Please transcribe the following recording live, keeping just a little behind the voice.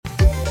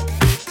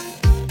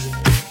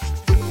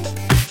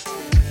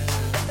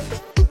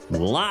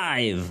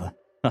live.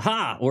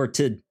 Aha, or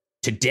to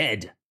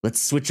dead.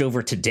 Let's switch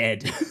over to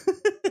dead.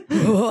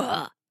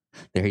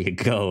 There you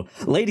go.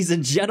 Ladies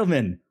and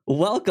gentlemen,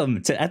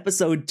 welcome to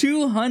episode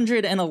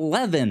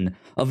 211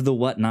 of the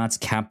Whatnots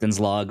Captain's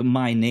Log.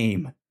 My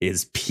name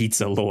is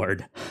Pizza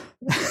Lord.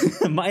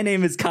 My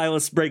name is Kyle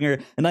Springer,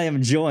 and I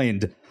am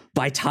joined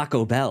by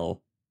Taco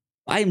Bell.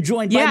 I am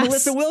joined by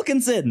Melissa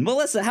Wilkinson.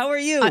 Melissa, how are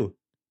you?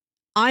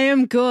 I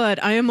am good.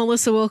 I am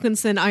Melissa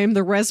Wilkinson. I am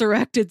the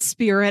resurrected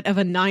spirit of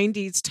a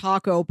 90s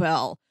Taco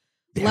Bell.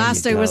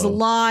 Last I was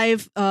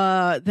alive,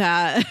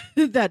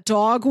 that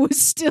dog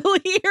was still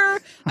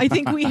here. I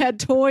think we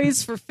had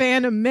toys for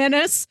Phantom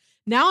Menace.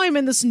 Now I'm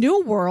in this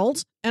new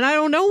world, and I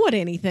don't know what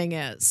anything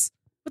is.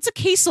 What's a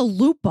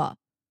quesalupa?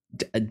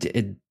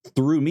 It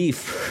threw me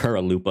for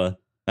a lupa.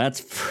 That's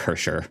for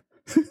sure.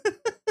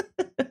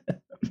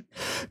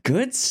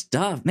 Good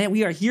stuff. Man,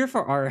 we are here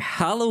for our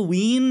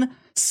Halloween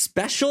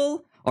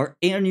special, our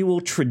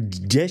annual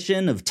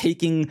tradition of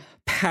taking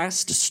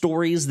past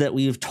stories that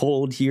we've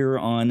told here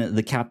on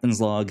the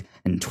Captain's Log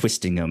and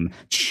twisting them,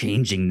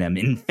 changing them,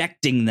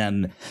 infecting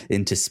them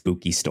into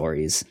spooky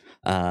stories.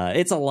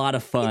 It's a lot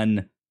of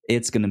fun.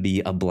 It's going to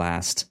be a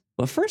blast.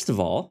 But first of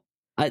all,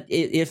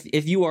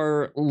 if you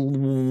are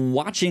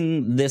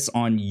watching this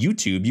on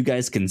YouTube, you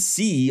guys can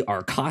see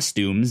our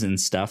costumes and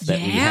stuff that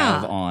we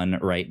have on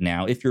right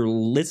now. If you're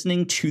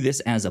listening to this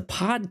as a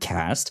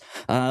podcast,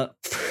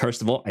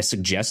 first of all, I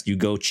suggest you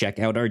go check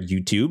out our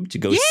YouTube to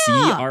go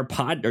see our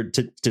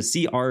to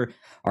see our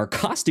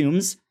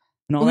costumes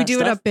and all that stuff.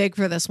 We do it up big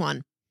for this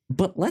one.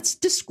 But let's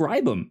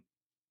describe them.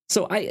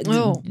 So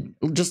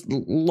just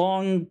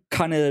long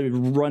kind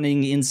of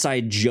running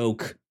inside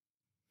joke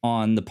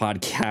on the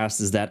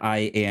podcast is that I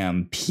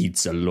am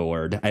Pizza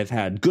Lord. I've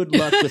had good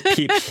luck with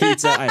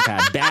pizza. I've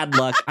had bad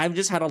luck. I've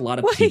just had a lot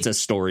of pizza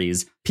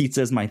stories.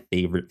 Pizza is my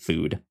favorite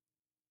food.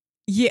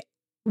 Yeah.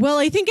 Well,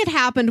 I think it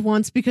happened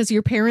once because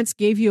your parents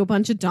gave you a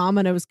bunch of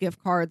Domino's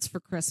gift cards for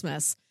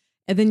Christmas.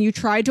 And then you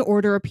tried to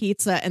order a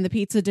pizza and the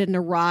pizza didn't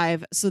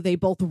arrive. So they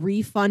both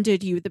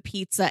refunded you the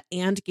pizza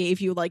and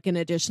gave you like an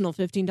additional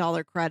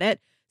 $15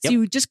 credit. So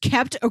you just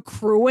kept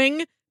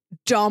accruing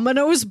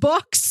Domino's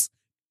bucks.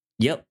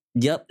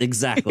 Yep,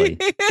 exactly.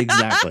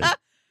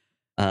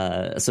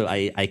 So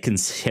I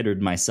considered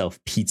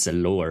myself Pizza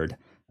Lord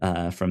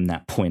from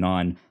that point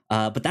on.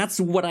 But that's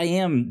what I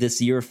am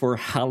this year for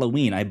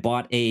Halloween. I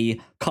bought a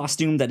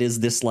costume that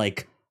is this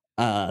like,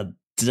 I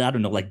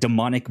don't know, like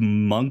demonic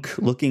monk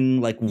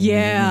looking like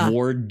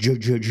wardrobe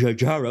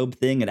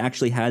thing. It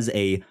actually has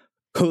a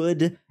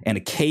hood and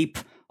a cape,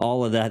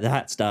 all of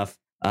that stuff.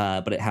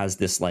 But it has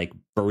this like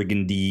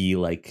burgundy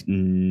like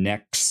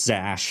neck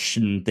sash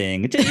and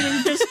thing. It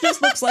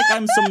just looks like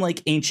I'm some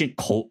like ancient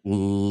cult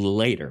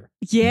leader.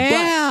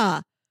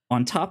 Yeah. But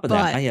on top of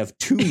that, I have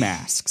two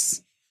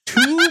masks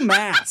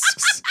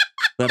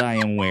that I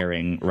am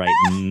wearing right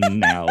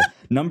now.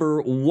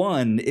 Number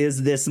one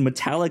is this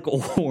metallic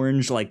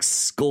orange like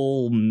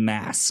skull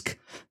mask.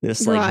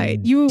 This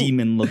like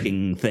demon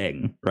looking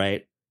thing,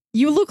 right?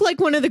 You look like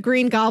one of the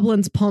Green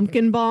Goblin's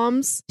pumpkin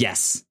bombs.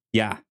 Yes.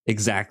 Yeah,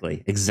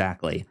 exactly.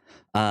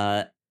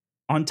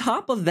 On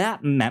top of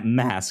that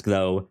mask,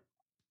 though,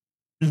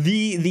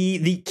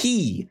 the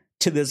key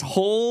to this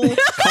whole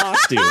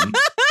costume,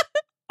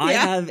 I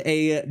have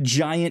a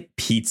giant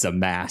pizza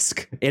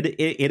mask. It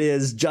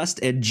is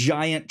just a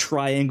giant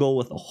triangle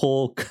with a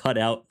hole cut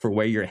out for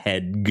where your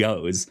head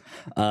goes,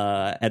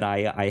 and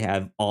I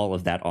have all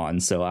of that on.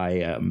 So I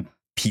am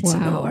Pizza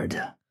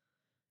Lord.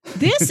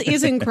 This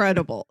is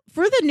incredible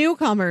for the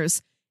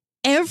newcomers.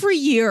 Every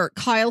year,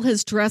 Kyle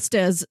has dressed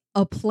as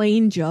a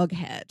plain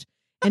Jughead.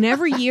 And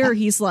every year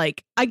he's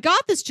like, I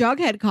got this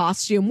Jughead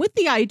costume with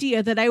the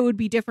idea that I would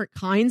be different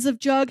kinds of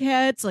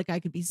Jugheads. Like I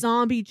could be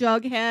zombie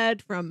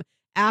Jughead from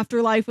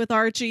Afterlife with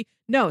Archie.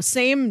 No,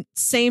 same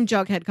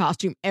Jughead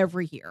costume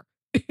every year.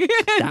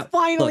 And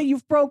finally,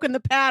 you've broken the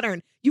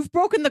pattern. You've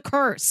broken the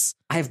curse.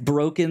 I've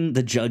broken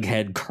the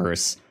Jughead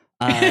curse.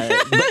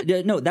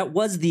 But no, that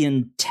was the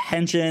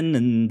intention.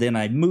 And then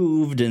I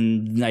moved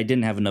and I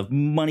didn't have enough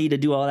money to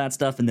do all that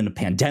stuff. And then a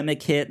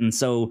pandemic hit. And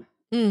so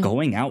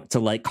going out to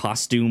like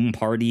costume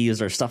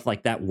parties or stuff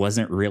like that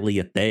wasn't really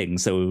a thing.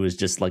 So it was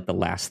just like the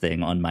last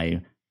thing on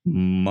my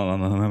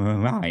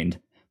mind.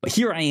 But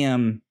here I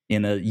am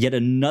in yet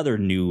another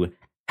new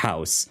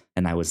house.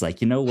 And I was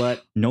like, you know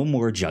what? No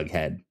more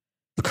Jughead.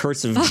 The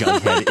curse of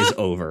Jughead is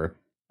over.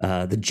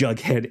 The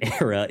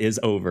Jughead era is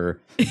over.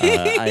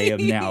 I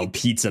am now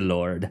Pizza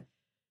Lord.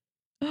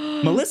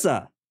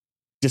 Melissa,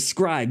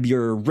 describe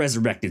your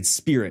resurrected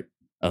spirit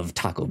of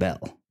Taco Bell,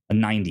 a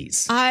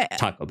 90s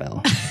Taco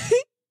Bell.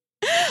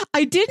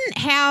 I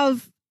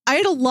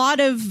had a lot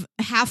of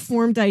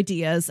half-formed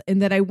ideas,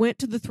 and that I went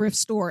to the thrift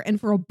store, and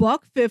for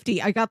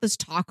 $1.50, I got this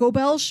Taco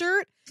Bell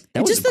shirt.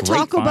 It's just the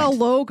Taco Bell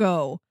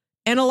logo,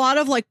 and a lot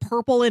of like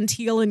purple and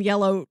teal and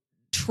yellow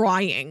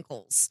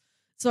triangles.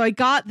 So I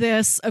got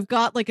this. I've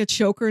got like a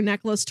choker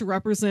necklace to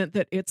represent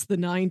that it's the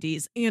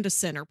 90s and a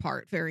center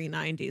part, very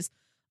 90s.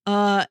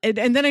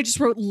 And then I just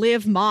wrote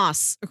Liv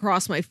Moss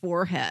across my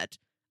forehead.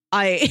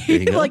 I There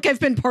you go. like I've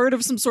been part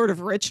of some sort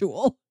of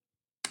ritual.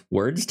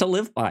 Words to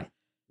live by.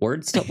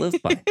 Words to live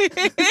by.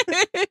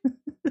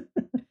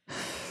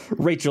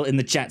 Rachel in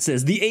the chat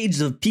says, the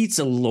age of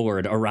Pizza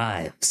Lord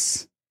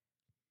arrives.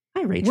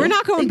 Hi, Rachel. We're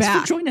not going Thanks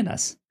back. for joining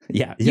us.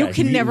 Yeah. You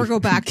can never go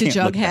back to can't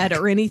look Jughead back.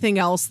 or anything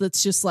else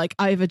that's just like,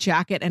 I have a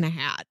jacket and a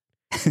hat.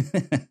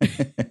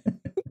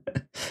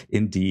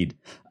 Indeed.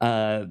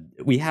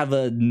 We have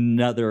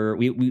another,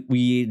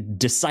 we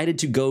decided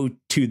to go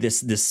to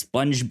this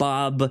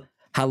SpongeBob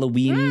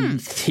Halloween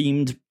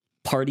themed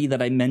party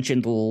that I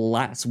mentioned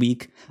last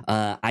week.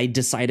 I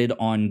decided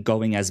on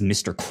going as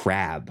Mr.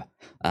 Crab.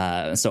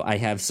 So I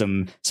have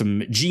some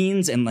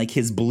jeans and like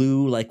his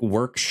blue like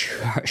work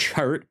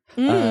shirt.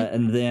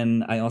 And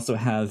then I also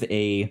have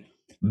a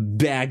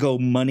bag of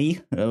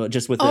money,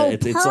 just with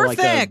it's like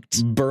a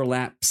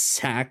burlap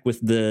sack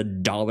with the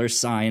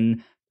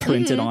 $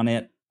 printed on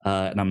it.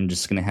 And I'm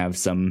just going to have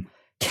some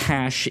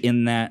cash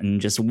in that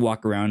and just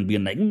walk around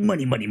being like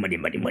money, money, money,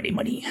 money, money,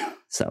 money.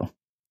 So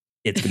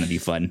it's going to be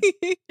fun.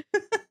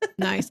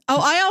 Nice. Oh,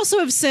 I also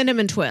have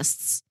cinnamon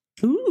twists.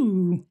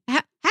 Ooh.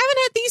 Haven't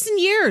had these in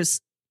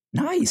years.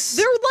 Nice.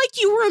 They're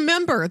like you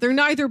remember. They're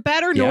neither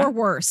better nor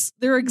worse.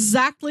 They're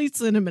exactly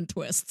cinnamon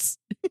twists.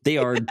 They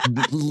are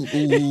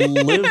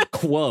live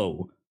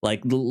quo.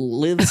 Like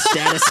live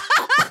status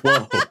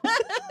quo.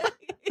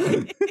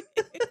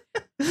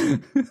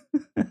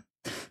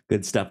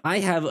 Good stuff. I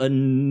have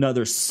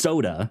another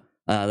soda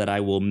that I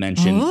will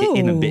mention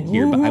in a bit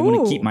here, but I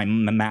want to keep my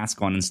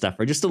mask on and stuff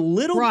for just a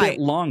little bit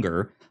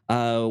longer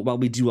while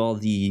we do all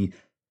the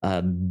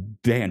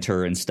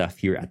banter and stuff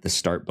here at the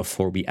start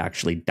before we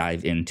actually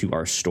dive into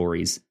our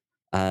stories.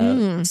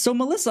 So,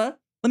 Melissa,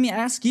 let me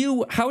ask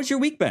you, how's your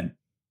week been?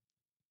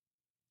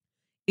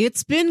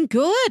 It's been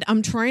good.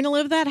 I'm trying to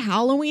live that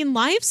Halloween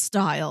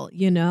lifestyle,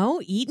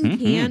 eating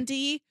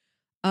candy,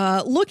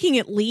 looking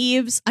at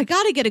leaves. I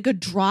got to get a good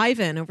drive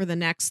in over the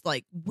next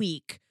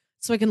week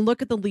so I can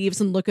look at the leaves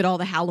and look at all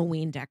the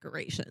Halloween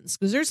decorations,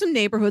 because there's some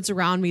neighborhoods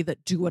around me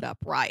that do it up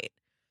right.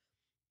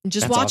 And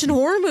just watching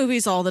horror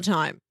movies all the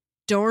time.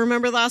 Don't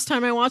remember the last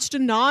time I watched a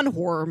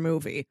non-horror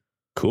movie.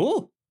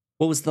 Cool.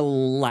 What was the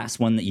last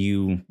one that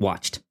you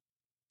watched?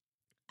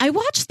 I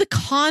watched The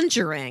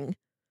Conjuring,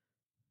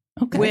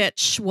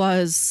 which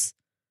was,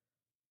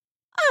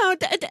 I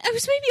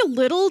was maybe a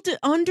little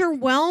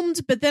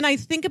underwhelmed, but then I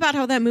think about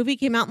how that movie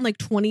came out in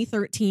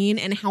 2013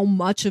 and how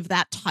much of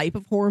that type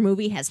of horror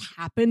movie has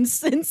happened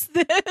since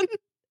then.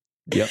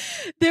 Yep.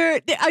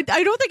 I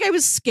don't think I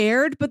was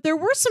scared, but there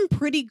were some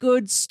pretty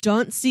good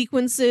stunt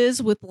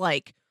sequences with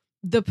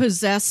the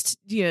possessed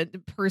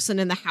person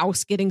in the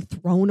house getting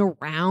thrown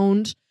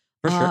around.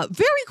 For sure.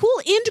 Very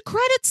cool end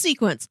credit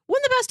sequence. One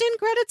of the best end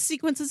credit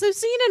sequences I've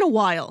seen in a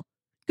while.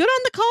 Good on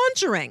The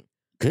Conjuring.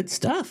 Good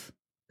stuff.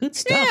 Good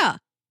stuff. Yeah.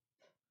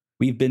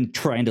 We've been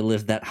trying to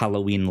live that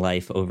Halloween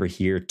life over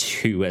here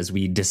too, as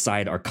we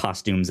decide our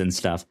costumes and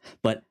stuff.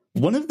 But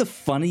one of the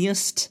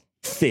funniest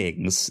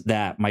things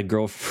that my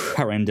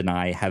girlfriend and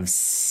I have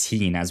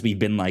seen as we've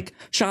been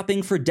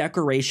shopping for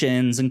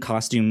decorations and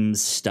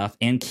costumes stuff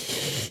and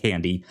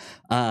candy,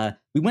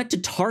 we went to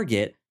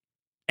Target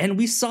and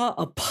we saw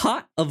a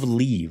pot of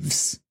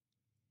leaves.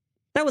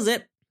 That was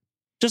it.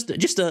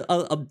 Just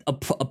a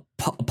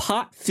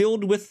pot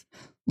filled with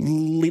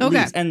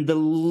leaves, and the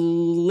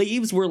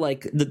leaves were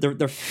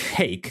they're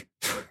fake.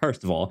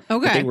 First of all,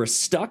 but they were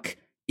stuck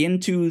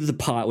into the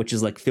pot, which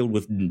is filled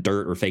with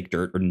dirt or fake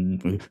dirt or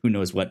who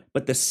knows what.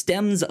 But the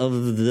stems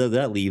of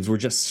the leaves were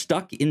just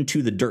stuck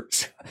into the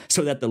dirt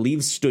so that the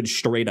leaves stood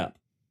straight up.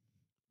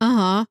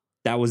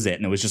 That was it,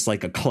 and it was just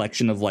a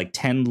collection of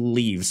 10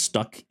 leaves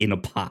stuck in a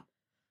pot,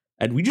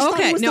 and we just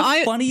thought it was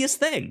the funniest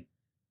thing.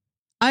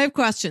 I have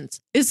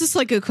questions. Is this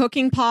a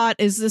cooking pot?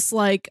 Is this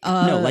no, a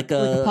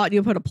pot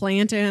you put a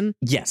plant in?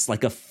 Yes,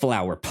 like a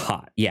flower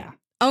pot. Yeah.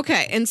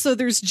 Okay, and so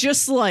there's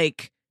just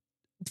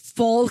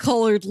fall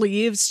colored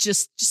leaves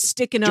just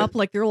sticking up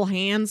like their little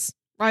hands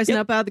rising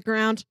up out of the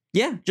ground.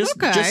 Yeah, just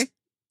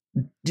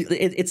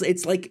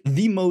it's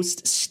the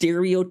most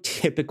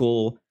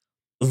stereotypical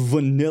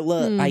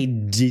vanilla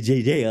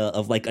idea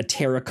of a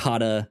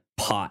terracotta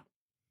pot,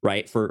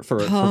 right? For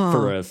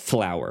a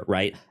flower,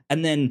 right?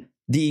 And then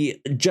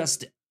the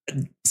just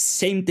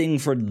same thing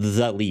for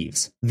the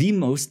leaves. The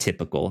most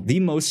typical, the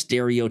most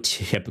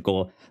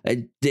stereotypical,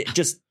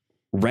 just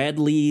red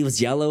leaves,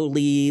 yellow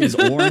leaves,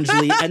 orange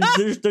leaves, and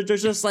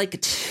there's just 10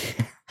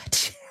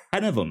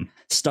 of them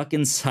stuck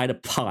inside a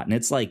pot, and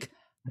it's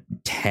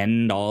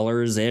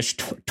 $10 ish,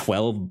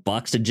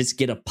 $12 to just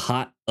get a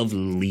pot of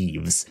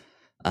leaves.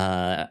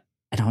 And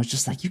I was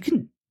just you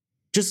can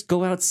just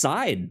go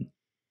outside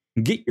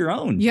and get your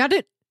own. You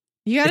gotta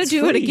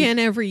do it again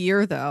every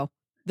year, though.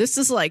 This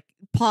is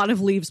pot of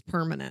leaves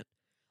permanent.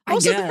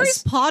 Also, the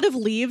phrase pot of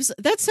leaves,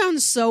 that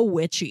sounds so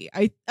witchy.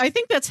 I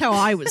think that's how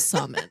I was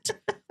summoned.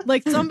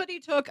 Somebody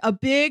took a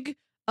big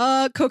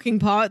cooking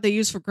pot they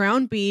use for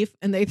ground beef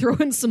and they throw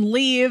in some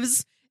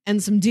leaves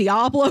and some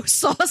Diablo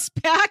sauce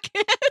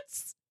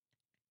packets.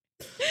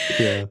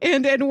 Yeah.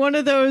 And one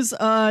of those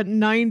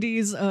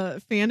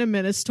 90s Phantom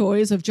Menace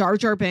toys of Jar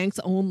Jar Banks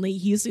only.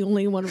 He's the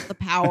only one with the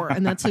power,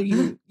 and that's how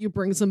you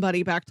bring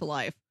somebody back to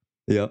life.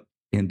 Yep.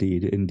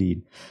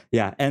 Indeed.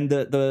 Yeah, and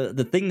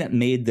the thing that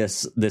made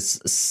this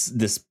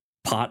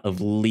pot of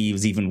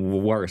leaves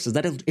even worse is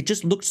that it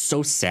just looked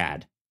so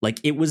sad. Like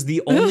it was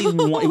the only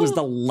one. It was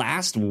the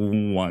last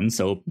one,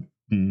 so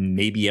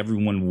maybe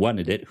everyone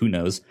wanted it. Who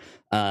knows?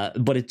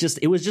 But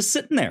it was just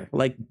sitting there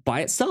like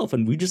by itself,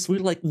 and we were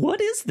like, "What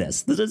is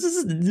this? This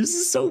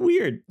is so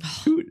weird.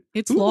 Who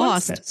lost.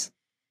 wants this?"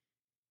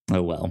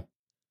 Oh well,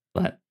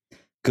 but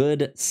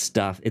good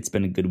stuff. It's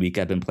been a good week.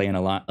 I've been playing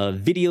a lot of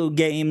video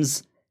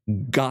games.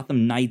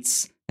 Gotham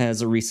Knights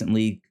has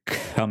recently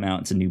come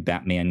out. It's a new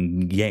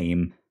Batman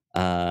game.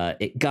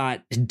 It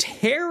got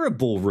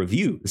terrible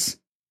reviews.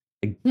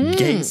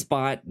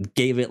 GameSpot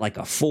gave it like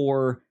a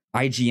 4.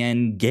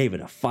 IGN gave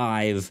it a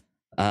 5.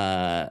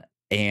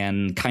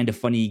 And Kind of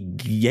Funny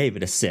gave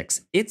it a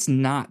 6. It's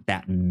not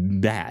that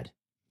bad.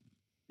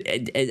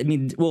 I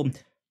mean, well,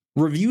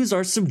 reviews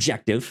are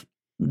subjective.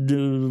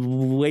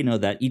 We know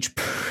that each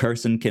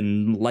person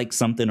can like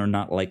something or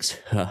not like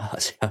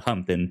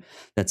something.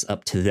 That's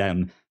up to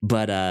them.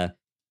 But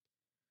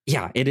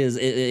yeah, it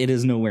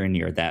is nowhere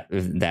near that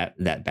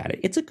bad.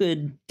 It's a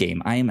good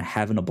game. I am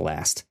having a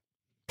blast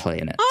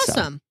playing it.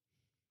 Awesome. So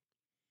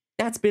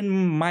that's been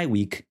my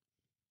week.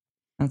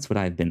 That's what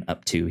I've been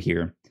up to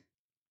here.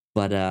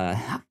 But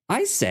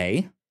I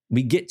say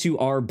we get to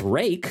our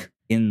break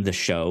in the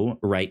show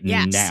right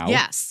now.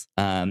 Yes.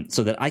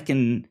 So that I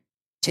can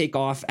take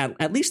off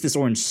at least this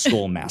orange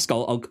skull mask.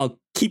 I'll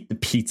keep the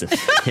pizza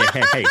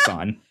face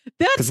on.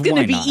 That's going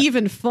to be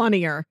even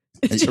funnier.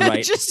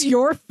 Right. Just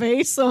your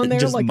face on there,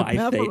 just like my a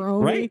pepperoni.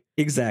 face, right?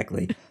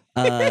 Exactly.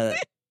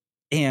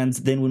 And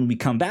then when we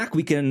come back,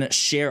 we can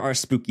share our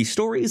spooky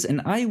stories,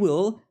 and I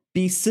will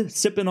be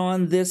sipping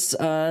on this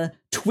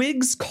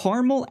Twigs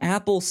caramel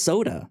apple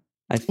soda.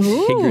 I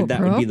figured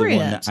that would be the one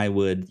that I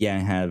would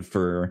have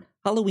for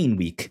Halloween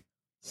week.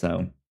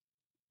 So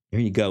there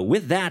you go.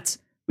 With that,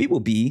 we will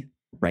be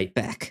right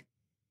back.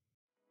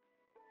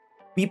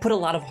 We put a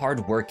lot of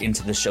hard work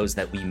into the shows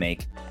that we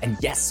make, and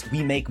yes,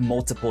 we make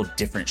multiple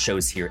different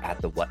shows here at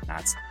The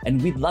Whatnots,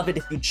 and we'd love it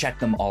if you check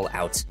them all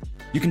out.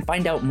 You can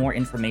find out more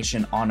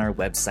information on our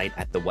website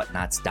at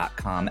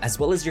thewhatnots.com, as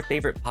well as your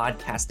favorite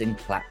podcasting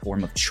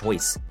platform of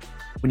choice.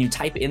 When you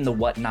type in The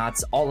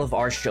Whatnots, all of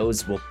our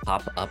shows will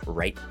pop up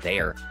right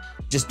there.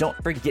 Just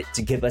don't forget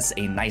to give us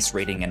a nice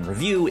rating and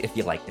review if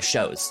you like the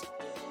shows.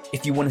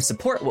 If you want to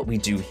support what we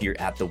do here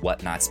at The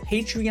Whatnots,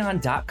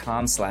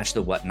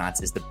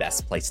 patreon.com/thewhatnots is the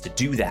best place to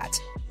do that.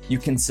 You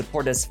can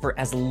support us for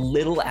as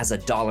little as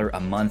 $1 a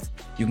month.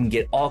 You can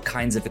get all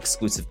kinds of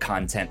exclusive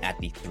content at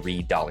the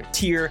 $3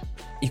 tier.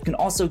 You can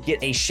also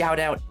get a shout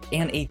out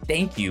and a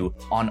thank you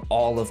on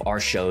all of our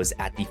shows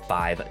at the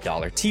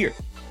 $5 tier.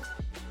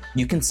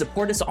 You can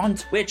support us on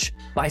Twitch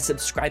by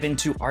subscribing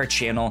to our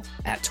channel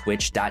at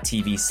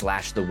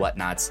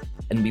twitch.tv/thewhatnots,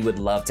 and we would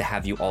love to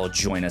have you all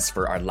join us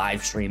for our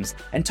live streams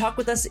and talk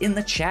with us in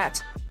the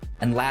chat.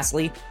 And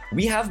lastly,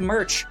 we have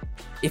merch.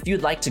 If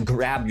you'd like to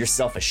grab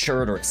yourself a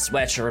shirt or a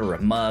sweatshirt or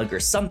a mug or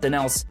something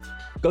else,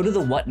 go to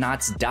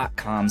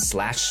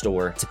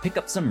thewhatnots.com/store to pick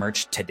up some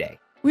merch today.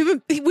 We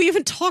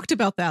haven't talked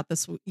about that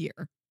this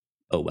year.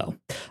 Oh, well.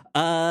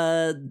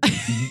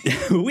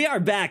 We are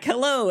back.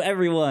 Hello,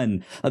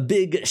 everyone. A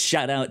big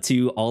shout out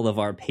to all of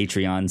our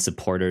Patreon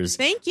supporters.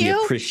 Thank you.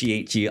 We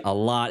appreciate you a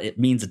lot. It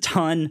means a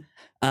ton.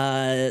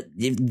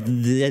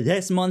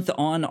 This month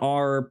on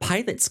our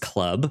Pilots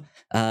Club,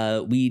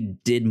 we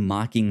did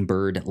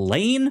Mockingbird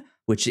Lane,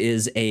 which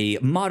is a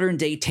modern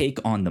day take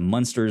on the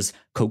Munsters,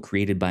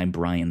 co-created by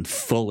Brian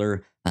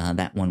Fuller.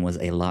 That one was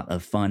a lot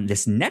of fun.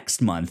 This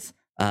next month,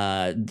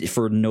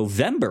 for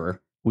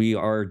November, we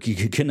are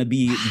going to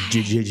be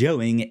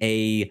doing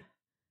a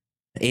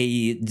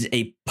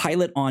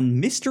pilot on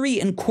Mystery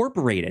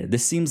Incorporated.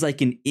 This seems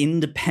like an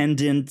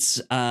independent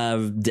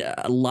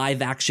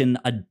live action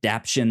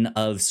adaptation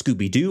of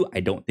Scooby-Doo. I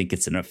don't think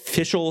it's an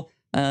official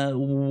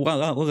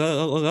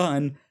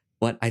one,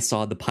 but I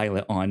saw the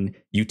pilot on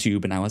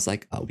YouTube and I was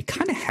like, oh, we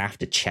kind of have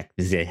to check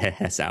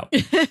this out.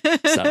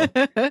 So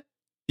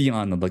be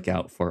on the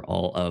lookout for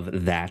all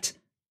of that.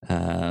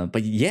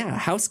 But yeah,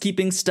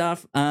 housekeeping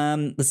stuff.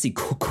 Let's see,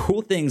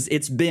 cool things.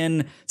 It's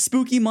been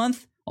spooky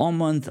month all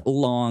month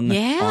long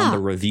on the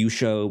review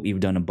show. We've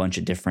done a bunch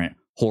of different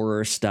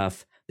horror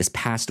stuff. This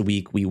past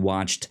week, we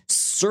watched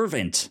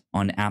Servant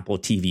on Apple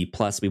TV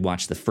Plus. We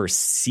watched the first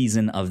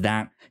season of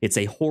that. It's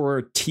a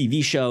horror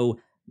TV show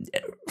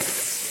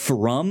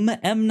from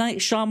M. Night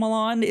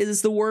Shyamalan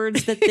is the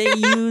words that they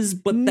use,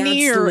 but that's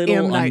near a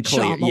little M. Night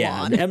unclear. Shyamalan.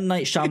 Yeah, M.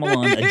 Night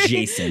Shyamalan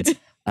adjacent.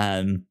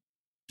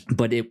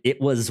 But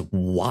it was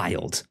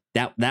wild.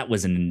 That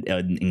was an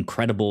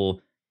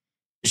incredible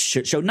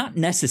show, not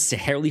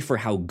necessarily for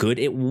how good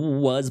it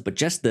was, but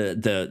just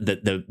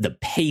the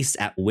pace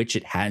at which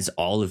it has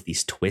all of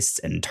these twists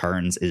and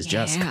turns is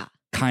just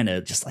kind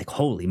of just like,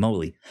 holy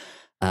moly.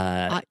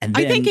 And then,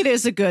 I think it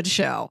is a good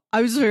show.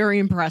 I was very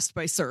impressed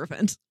by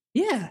Servant.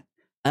 Yeah.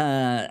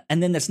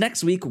 And then this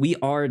next week, we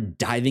are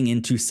diving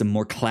into some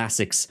more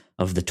classics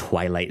of the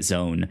Twilight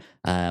Zone.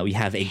 We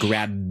have a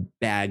grab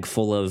bag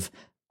full of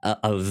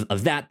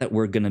that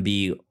we're going to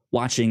be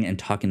watching and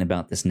talking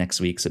about this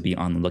next week. So be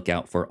on the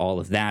lookout for all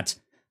of that.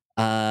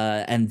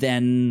 And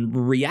then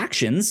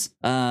reactions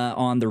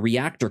on the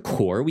Reactor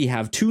Core. We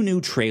have 2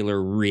 new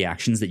trailer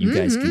reactions that you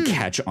guys can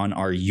catch on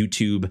our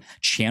YouTube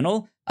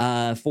channel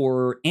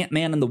for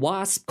Ant-Man and the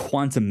Wasp,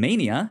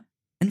 Quantumania,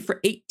 and for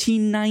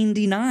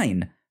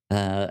 $18.99.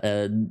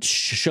 A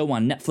show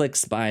on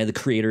Netflix by the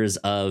creators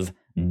of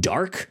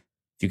Dark.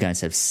 If you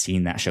guys have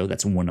seen that show,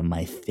 that's one of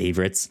my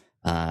favorites.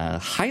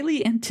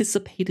 Highly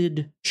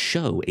anticipated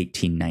show,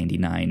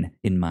 $18.99,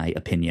 in my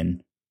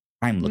opinion.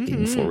 I'm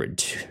looking forward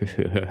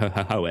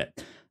to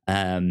it.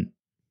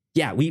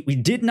 Yeah, we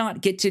did not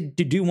get to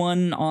do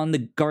one on the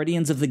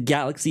Guardians of the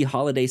Galaxy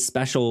holiday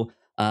special,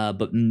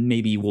 but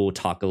maybe we'll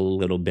talk a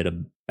little bit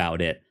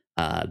about it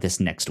this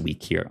next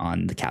week here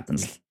on the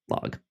Captain's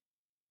Log.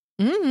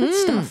 Good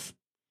stuff.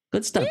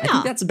 Good stuff. Yeah. I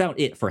think that's about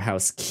it for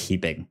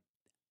housekeeping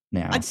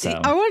now.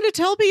 I wanted to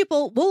tell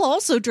people we'll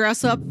also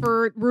dress up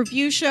for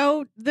review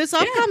show this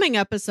upcoming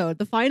episode,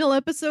 the final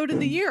episode of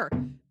the year.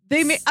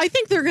 I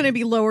think they're going to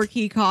be lower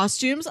key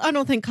costumes. I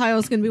don't think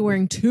Kyle's going to be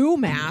wearing 2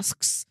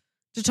 masks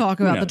to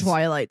talk about the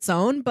Twilight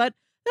Zone, but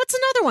that's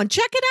another one.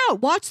 Check it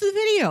out. Watch the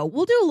video.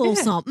 We'll do a little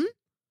something.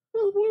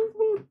 We'll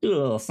do a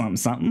little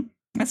something.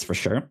 That's for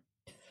sure.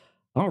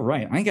 All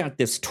right, I got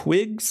this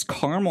Twigs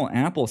caramel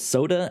apple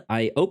soda.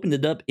 I opened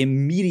it up,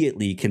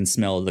 immediately can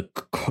smell the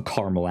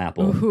caramel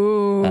apple.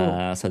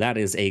 So that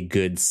is a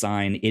good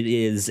sign. It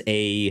is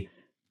a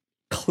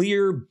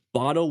clear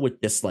bottle with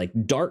this like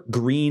dark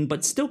green,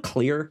 but still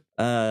clear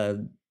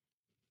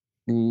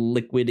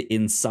liquid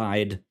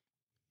inside.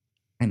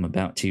 I'm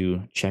about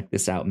to check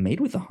this out. Made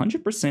with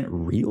 100%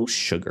 real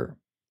sugar.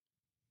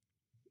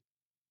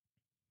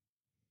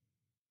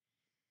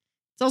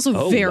 It's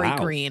also very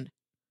green.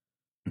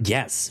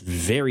 Yes,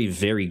 very,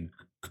 very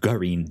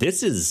green.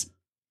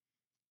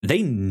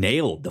 They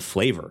nailed the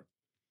flavor.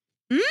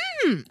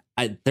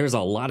 There's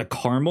a lot of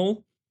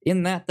caramel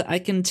in that I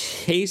can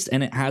taste,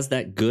 and it has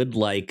that good,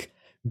 like,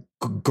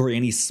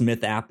 Granny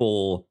Smith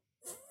apple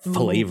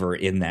flavor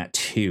in that,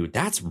 too.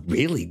 That's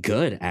really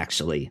good,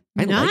 actually.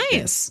 I like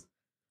this.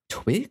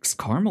 Twigs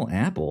caramel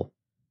apple.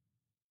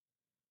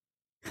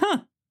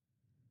 Huh.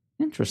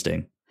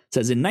 Interesting. It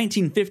says, in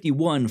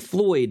 1951,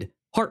 Floyd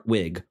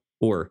Hartwig,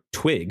 or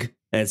Twig,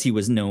 as he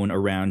was known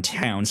around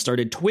town,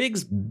 started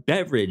Twig's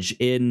Beverage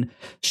in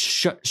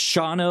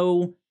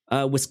Shawano,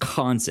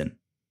 Wisconsin.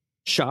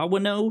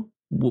 Shawano,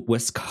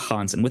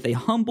 Wisconsin. With a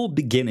humble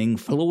beginning,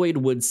 Floyd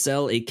would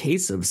sell a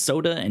case of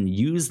soda and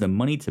use the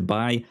money to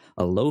buy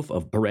a loaf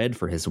of bread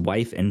for his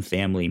wife and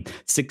family.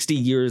 60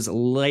 years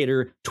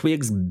later,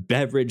 Twig's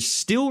Beverage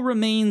still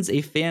remains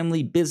a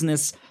family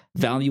business,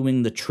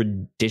 valuing the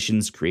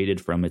traditions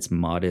created from its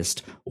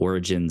modest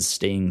origins.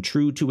 Staying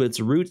true to its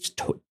roots,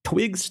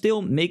 Twig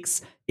still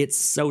makes its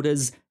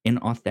sodas in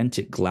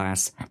authentic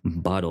glass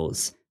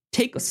bottles.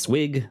 Take a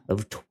swig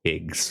of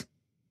Twigs.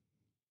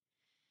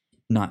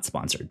 Not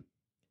sponsored,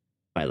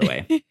 by the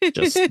way.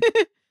 Just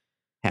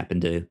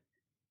happened to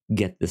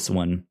get this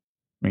one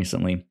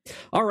recently.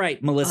 All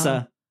right,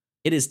 Melissa,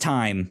 it is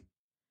time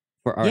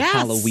for our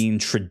Halloween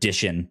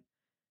tradition.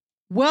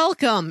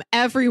 Welcome,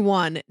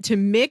 everyone, to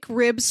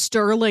McRib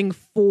Sterling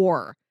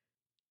 4.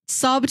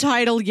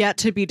 Subtitle yet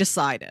to be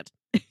decided.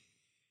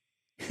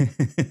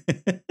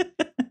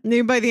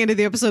 Maybe by the end of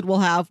the episode, we'll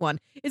have one.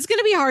 It's going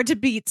to be hard to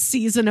beat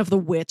Season of the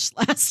Witch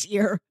last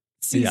year.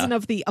 Season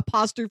of the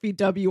apostrophe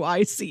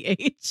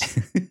WICH.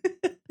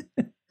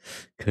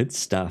 Good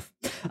stuff.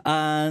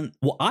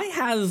 Well, I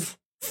have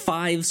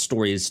 5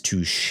 stories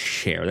to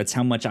share. That's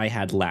how much I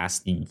had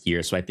last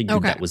year, so I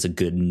figured that was a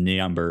good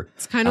number.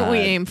 It's kind of what we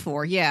aim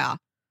for, yeah.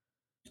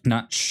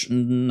 Not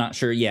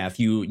sure, if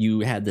you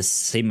had the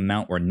same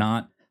amount or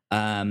not.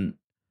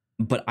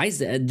 But I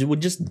said we'll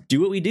just do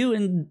what we do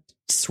and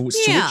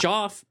switch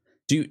off.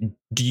 Do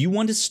you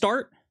want to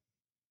start?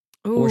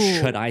 Ooh. Or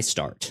should I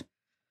start?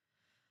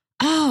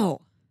 Oh.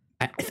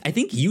 I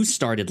think you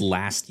started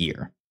last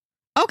year.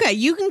 Okay,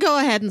 you can go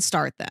ahead and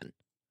start then.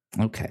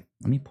 Okay,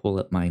 let me pull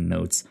up my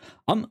notes.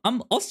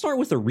 I'll start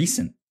with a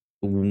recent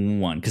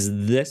one because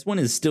this one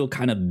is still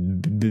kind of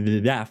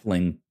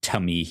baffling to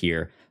me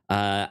here.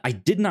 I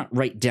did not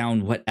write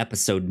down what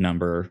episode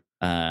number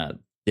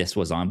this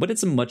was on, but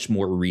it's a much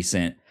more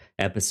recent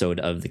episode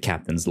of the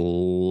Captain's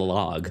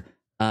Log.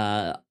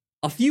 A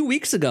few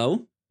weeks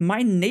ago,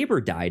 my neighbor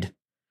died.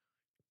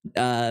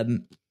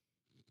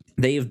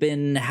 They've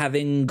been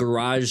having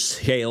garage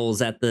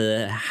sales at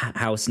the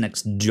house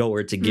next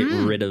door to get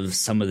rid of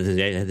some of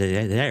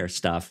their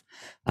stuff.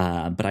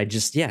 But I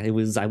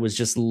was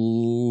just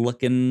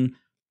looking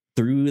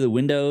through the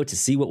window to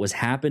see what was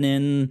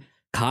happening.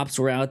 Cops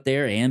were out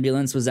there.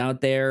 Ambulance was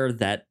out there.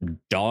 That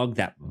dog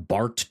that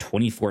barked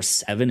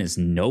 24/7 is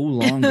no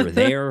longer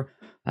there.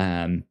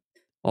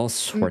 All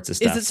sorts of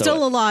stuff. Is it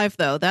still alive,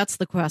 though? That's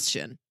the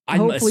question.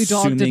 Hopefully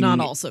dog did not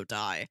assuming- also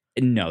die.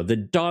 No, the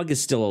dog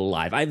is still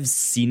alive. I've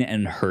seen it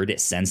and heard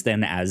it since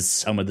then as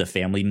some of the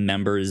family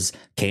members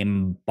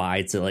came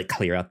by to like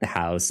clear out the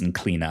house and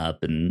clean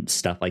up and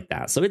stuff like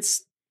that. So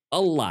it's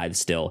alive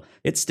still.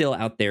 It's still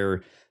out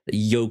there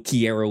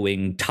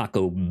yo-quiero-ing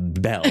Taco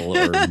Bell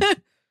or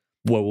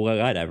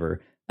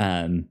whatever.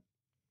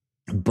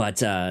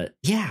 But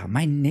yeah,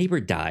 my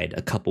neighbor died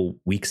a couple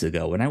weeks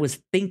ago, and I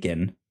was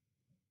thinking,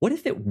 what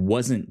if it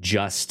wasn't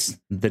just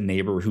the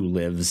neighbor who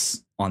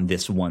lives on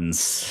this one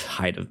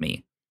side of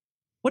me?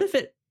 What if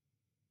it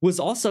was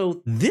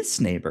also this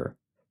neighbor?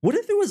 What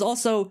if it was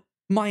also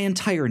my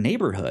entire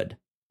neighborhood?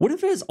 What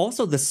if it was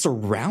also the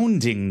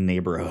surrounding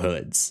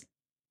neighborhoods?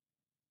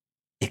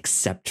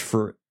 Except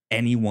for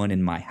anyone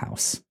in my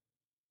house.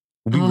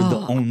 We were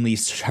the only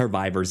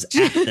survivors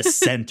at the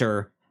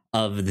center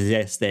of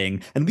this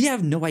thing. And we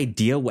have no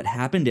idea what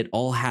happened. It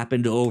all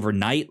happened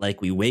overnight. Like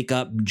we wake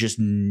up, just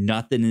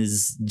nothing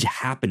is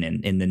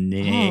happening in the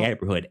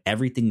neighborhood.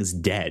 Everything is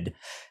dead.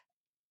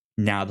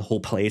 Now the whole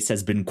place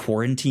has been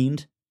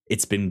quarantined.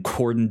 It's been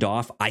cordoned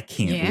off. I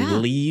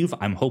can't leave.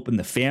 I'm hoping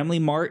the Family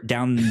Mart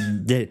down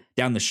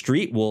the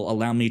street will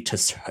allow me to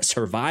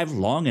survive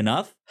long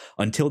enough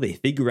until they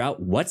figure out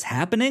what's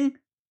happening.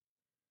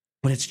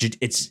 But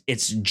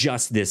it's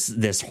just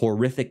this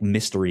horrific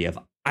mystery of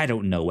I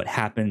don't know what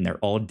happened. They're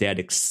all dead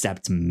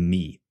except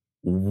me.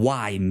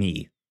 Why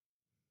me?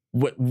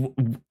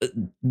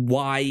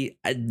 Why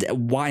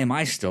am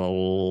I still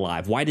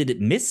alive? Why did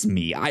it miss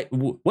me?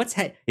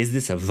 Is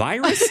this a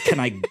virus? Can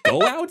I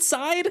go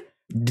outside?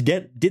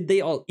 Did they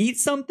all eat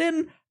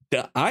something?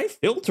 I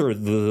filter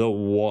the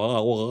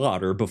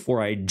water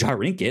before I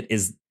drink it.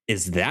 Is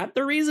that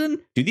the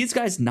reason? Do these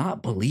guys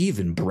not believe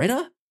in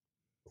Brita?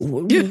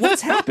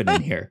 What's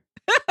happening here?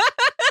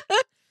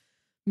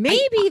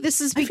 Maybe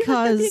this is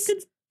because like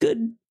that'd be a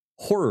good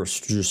horror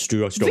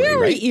story,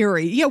 very right?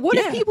 eerie. Yeah. What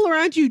if people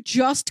around you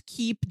just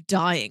keep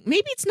dying?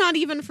 Maybe it's not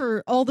even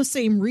for all the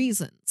same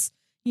reasons.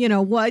 You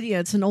know what? Yeah,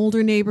 it's an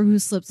older neighbor who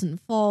slips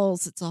and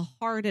falls. It's a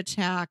heart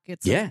attack.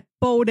 It's a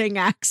boating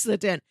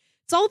accident.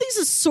 It's all these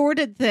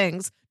assorted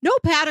things. No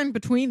pattern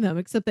between them,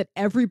 except that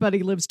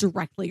everybody lives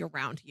directly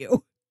around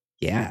you.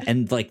 Yeah,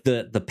 and like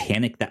the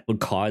panic that would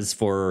cause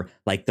for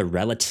like the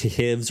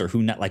relatives or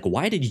who not, like,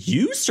 why did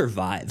you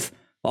survive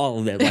all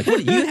of that? Like,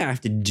 what do you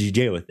have to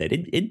deal with it?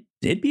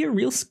 It'd be a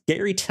real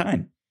scary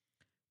time.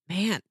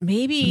 Man,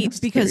 maybe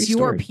because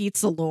you are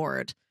Pizza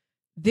Lord,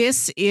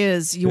 this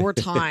is your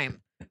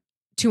time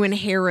to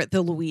inherit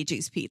the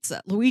Luigi's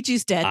Pizza.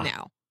 Luigi's dead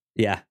now.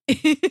 Yeah.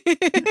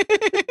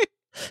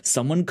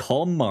 Someone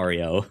call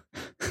Mario.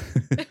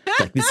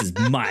 Like, this is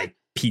my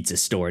pizza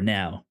store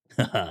now.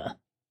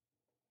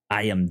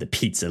 I am the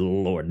Pizza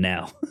Lord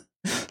now.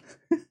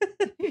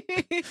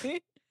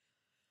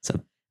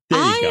 So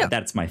there you go.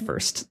 That's my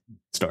first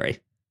story.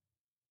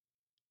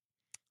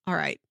 All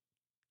right.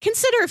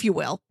 Consider, if you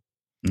will.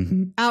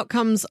 Mm-hmm. Out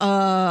comes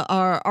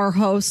our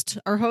host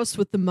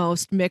with the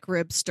most,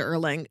 McRib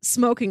Sterling,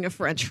 smoking a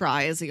French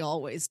fry as he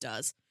always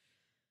does.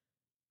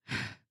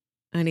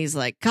 And he's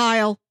like,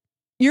 Kyle,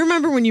 you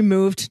remember when you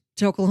moved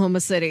to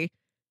Oklahoma City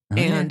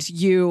and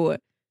you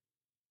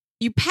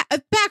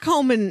back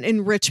home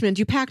in Richmond,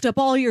 you packed up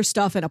all your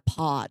stuff in a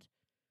pod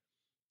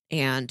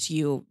and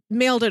you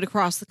mailed it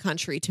across the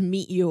country to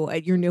meet you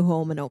at your new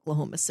home in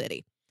Oklahoma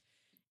City.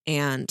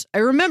 And I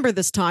remember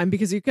this time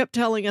because you kept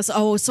telling us,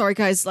 oh, sorry,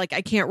 guys, like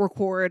I can't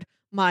record.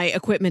 My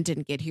equipment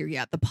didn't get here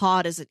yet. The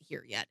pod isn't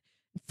here yet.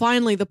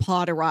 Finally, the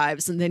pod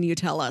arrives. And then you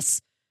tell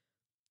us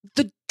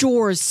the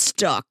door's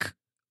stuck.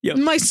 Yep.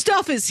 My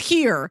stuff is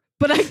here,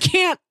 but I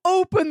can't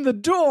open the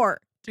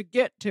door to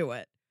get to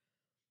it.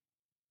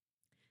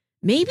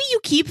 Maybe you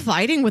keep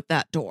fighting with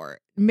that door.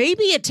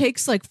 Maybe it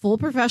takes like full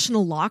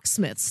professional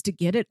locksmiths to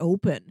get it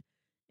open.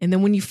 And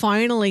then when you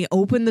finally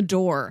open the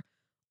door,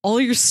 all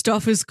your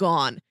stuff is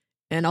gone.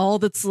 And all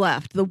that's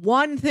left, the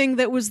one thing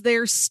that was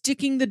there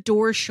sticking the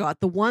door shut,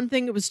 the one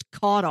thing it was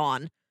caught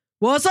on,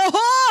 was a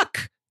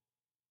hook!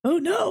 Oh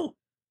no!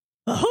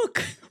 A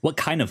hook! What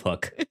kind of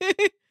hook?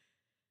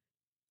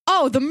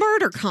 Oh, the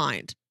murder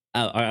kind.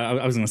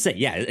 I was going to say,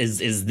 yeah,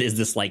 is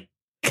this like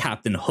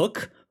Captain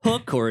Hook,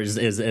 or is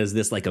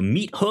this like a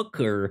meat hook,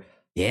 or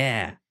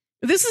yeah?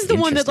 This is the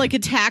one that like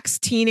attacks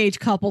teenage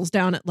couples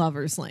down at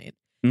Lover's Lane.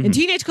 Mm-hmm. And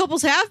teenage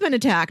couples have been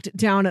attacked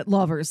down at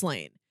Lover's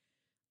Lane.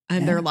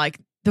 And they're like,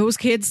 those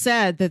kids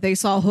said that they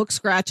saw hook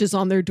scratches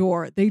on their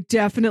door. They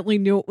definitely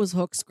knew it was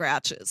hook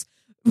scratches.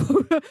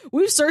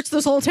 We've searched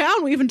this whole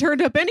town. We haven't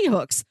turned up any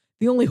hooks.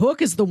 The only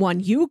hook is the one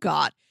you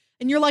got.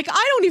 And you're like,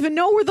 I don't even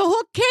know where the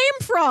hook came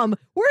from.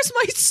 Where's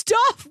my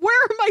stuff?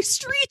 Where are my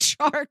street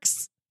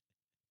sharks?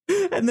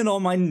 And then all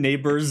my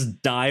neighbors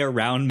die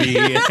around me.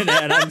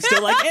 and I'm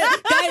still like, hey,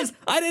 guys,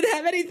 I didn't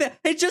have anything.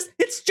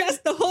 It's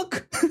just the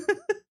hook.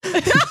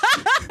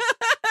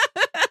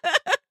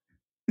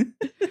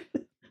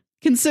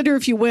 Consider,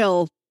 if you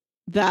will,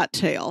 that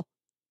tale.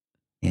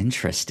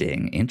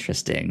 Interesting. It's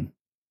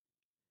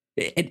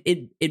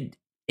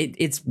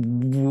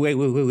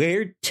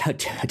weird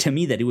to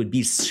me that it would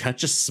be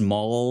such a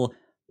small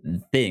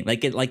thing.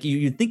 Like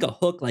you think a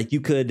hook, like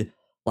you could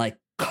like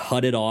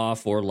cut it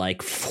off or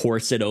like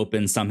force it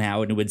open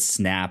somehow and it would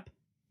snap.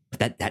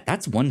 But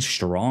that's one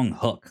strong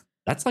hook.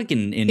 That's like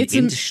an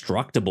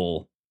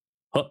indestructible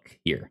hook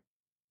here.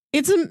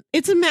 It's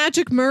a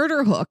magic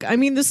murder hook. I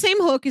mean, the same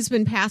hook has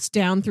been passed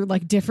down through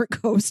like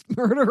different ghost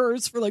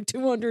murderers for like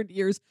 200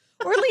 years,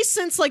 or at least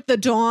since like the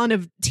dawn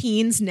of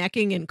teens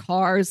necking in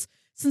cars.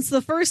 Since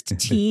the first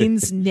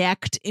teens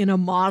necked in a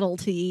Model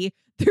T,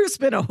 there's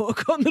been a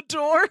hook on the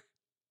door.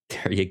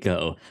 There you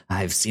go.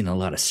 I've seen a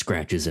lot of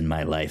scratches in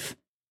my life.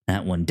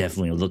 That one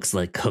definitely looks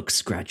like hook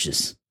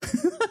scratches.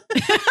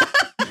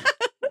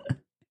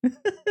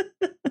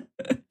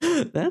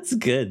 That's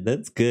good.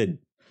 That's good.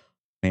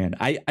 Man,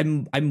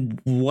 I'm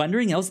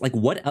wondering else, like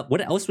what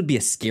else would be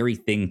a scary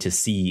thing to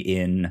see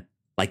in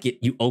like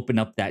you open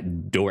up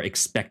that door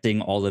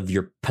expecting all of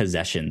your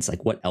possessions.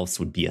 Like what else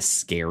would be a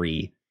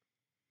scary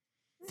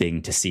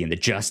thing to see in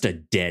just a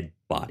dead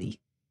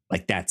body?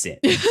 Like that's it.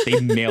 They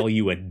mail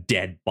you a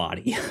dead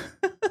body.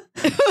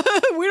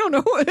 We don't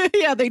know.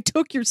 Yeah, they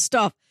took your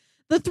stuff.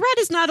 The threat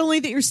is not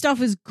only that your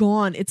stuff is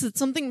gone, it's that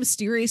something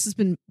mysterious has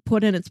been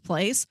put in its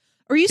place,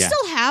 or you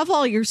still have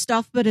all your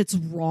stuff, but it's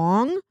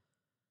wrong.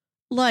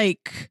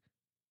 Like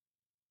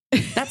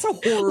that's a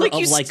horror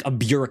of like a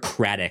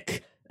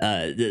bureaucratic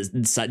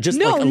just like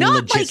a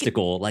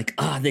logistical like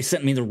they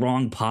sent me the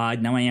wrong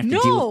pod, now I have to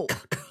deal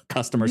with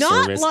customer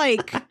service.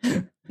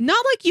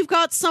 Not like you've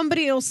got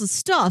somebody else's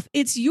stuff,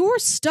 it's your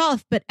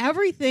stuff, but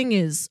everything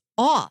is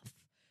off.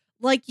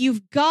 Like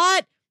you've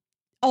got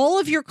all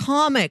of your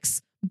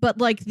comics, but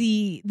like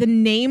the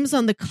names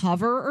on the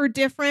cover are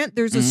different.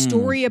 There's a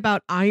story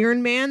about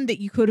Iron Man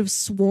that you could have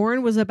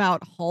sworn was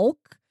about Hulk.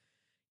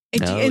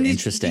 And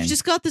interesting. You've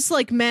just got this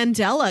like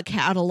Mandela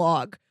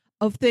catalog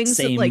of things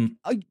that like.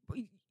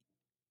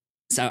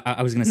 So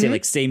I was going to say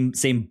like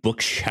same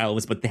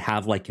bookshelves, but they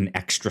have like an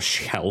extra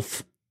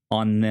shelf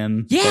on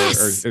them.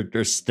 Yes.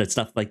 Or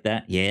stuff like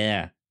that.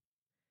 Yeah.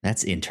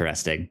 That's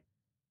interesting.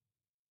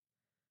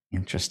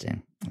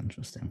 Interesting.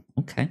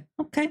 Okay.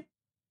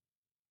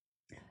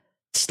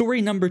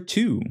 Story number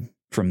 2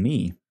 from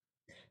me.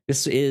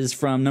 This is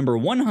from number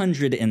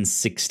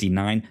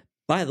 169.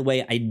 By the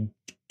way, I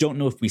don't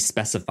know if we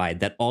specified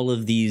that all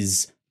of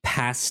these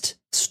past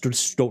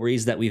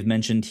stories that we've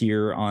mentioned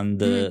here on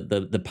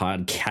the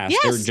podcast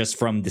are just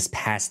from this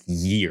past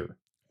year.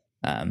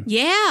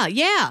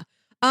 Yeah.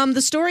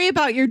 The story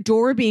about your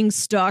door being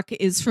stuck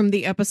is from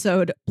the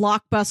episode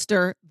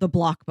Blockbuster, the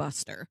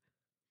Blockbuster.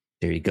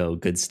 There you go.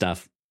 Good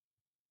stuff.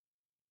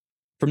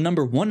 From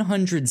number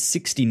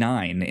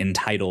 169,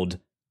 entitled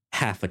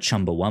Half a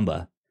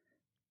Chumbawamba.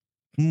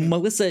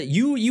 Melissa,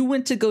 you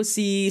went to go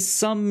see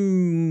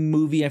some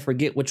movie, I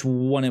forget which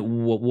one it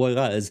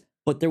was,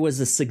 but there was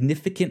a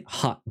significant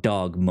hot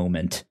dog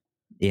moment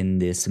in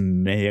this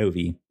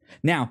movie.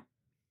 Now,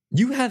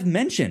 you have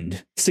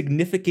mentioned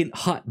significant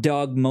hot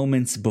dog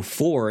moments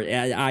before,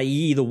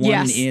 i.e. the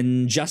one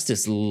in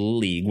Justice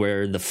League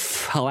where the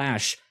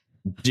Flash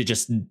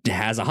just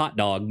has a hot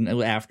dog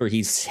after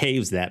he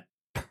saves that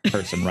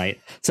person, right?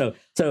 So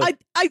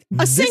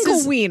a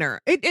single wiener.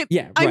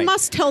 I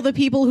must tell the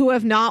people who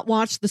have not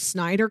watched the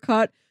Snyder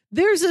Cut,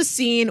 there's a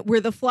scene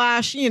where the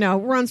Flash,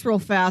 runs real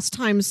fast,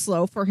 time's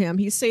slow for him.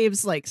 He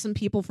saves like some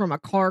people from a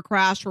car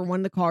crash or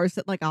one of the cars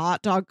hit like a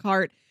hot dog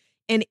cart.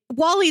 And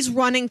while he's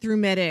running through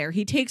midair,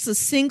 he takes a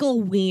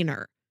single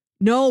wiener,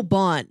 no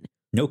bun,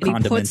 no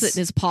condiments. He puts it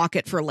in his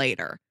pocket for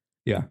later.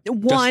 Yeah.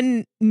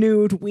 One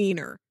nude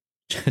wiener.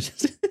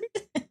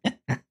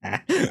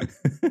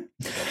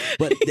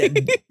 But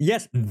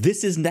yes,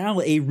 this is now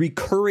a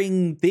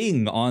recurring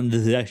thing on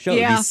the show.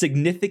 Yeah. These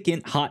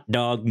significant hot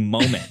dog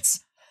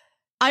moments.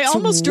 I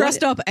almost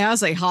dressed up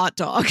as a hot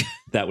dog.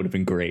 That would have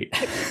been great.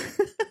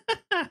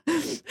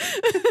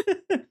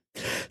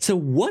 So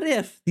what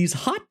if these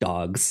hot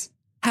dogs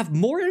have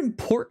more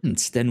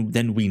importance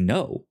than we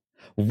know?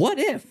 What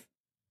if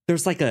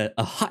there's like a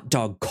hot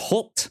dog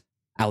cult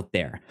out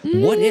there?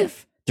 What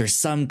if there's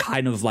some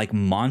kind of like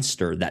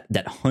monster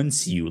that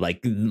hunts you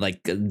like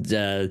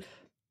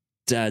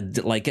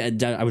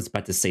I was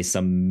about to say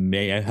some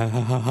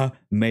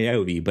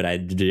Mayovi, but I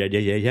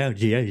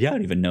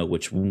don't even know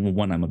which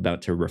one I'm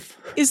about to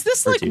refer. Is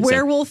this like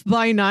Werewolf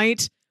by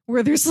Night,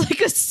 where there's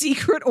like a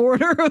secret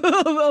order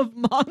of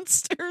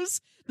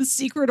monsters? The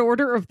secret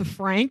order of the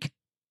Frank?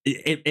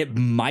 It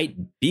might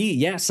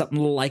be, something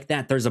like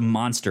that. There's a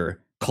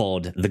monster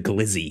called the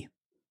Glizzy.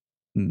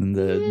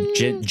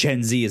 The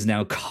Gen Z is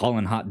now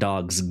calling hot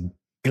dogs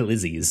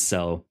glizzies,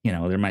 so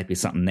there might be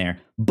something there.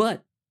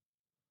 But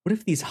what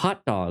if these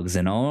hot dogs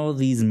in all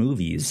these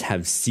movies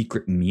have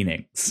secret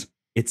meanings?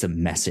 It's a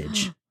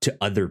message to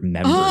other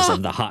members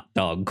of the hot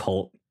dog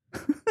cult.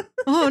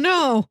 Oh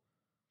no!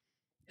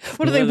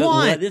 What do they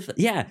want?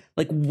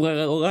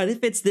 What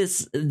if it's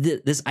this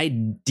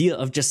idea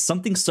of just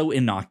something so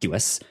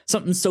innocuous,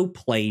 something so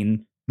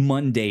plain,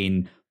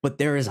 mundane, but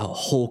there is a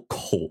whole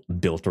cult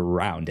built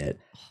around it.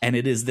 And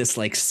it is this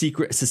like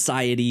secret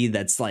society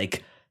that's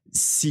like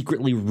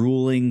secretly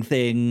ruling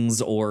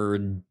things or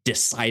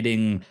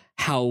deciding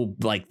how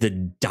like the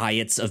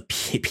diets of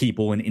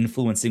people and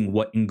influencing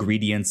what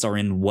ingredients are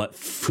in what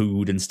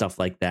food and stuff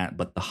like that.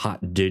 But the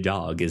hot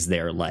dog is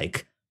their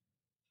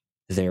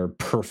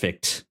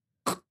perfect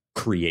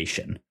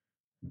creation.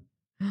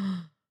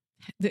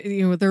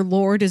 Their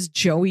lord is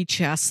Joey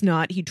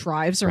Chestnut. He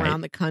drives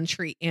around the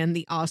country in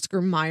the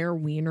Oscar Mayer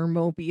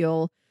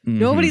Wienermobile. Mm-hmm.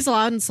 Nobody's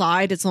allowed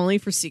inside. It's only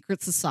for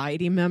secret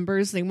society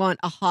members. They want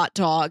a hot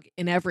dog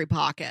in every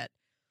pocket.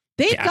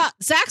 They've got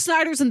Zack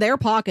Snyder's in their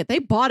pocket. They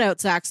bought out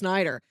Zack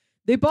Snyder.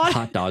 They bought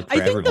hot dog for I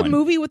think everyone. The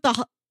movie with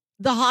the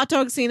hot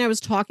dog scene I was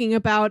talking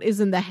about is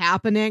in The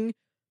Happening.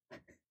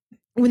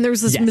 When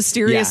there's this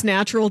mysterious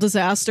natural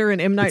disaster and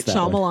M. Night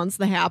Shyamalan's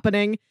The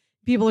Happening.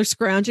 People are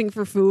scrounging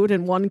for food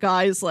and one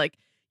guy's like,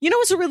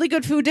 it's a really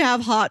good food to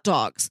have? Hot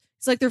dogs.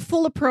 It's like they're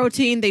full of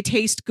protein. They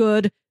taste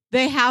good.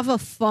 They have a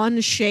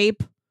fun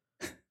shape.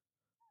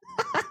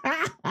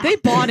 They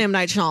bought M.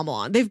 Night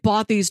Shyamalan. They've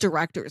bought these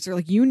directors. They're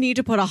like, you need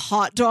to put a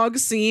hot dog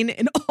scene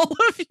in all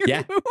of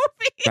your movies.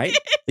 Right?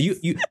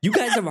 You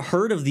guys have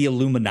heard of the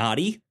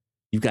Illuminati?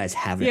 You guys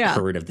haven't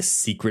heard of the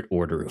Secret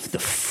Order of the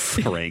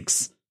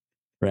Franks,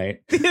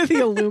 right? The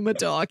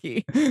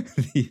Illumadoggy.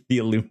 the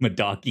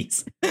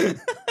Illumadoggies.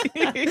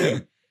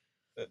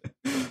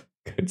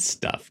 Good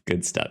stuff.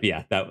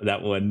 Yeah,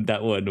 that one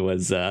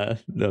was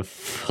the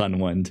fun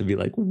one to be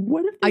like,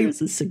 what if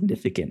there's a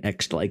significant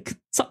extra, like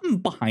something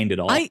behind it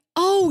all? I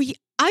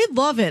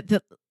love it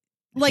that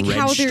like Red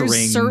how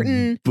there's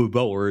certain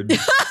board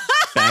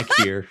back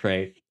here,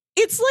 right?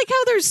 It's like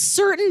how there's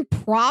certain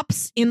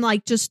props in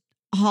like just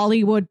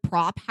Hollywood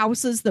prop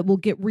houses that will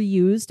get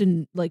reused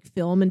in like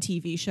film and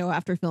TV show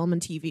after film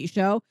and TV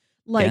show.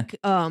 Like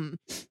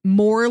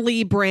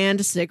Morley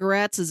brand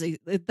cigarettes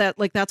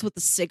that's what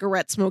the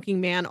cigarette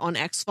smoking man on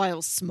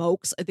X-Files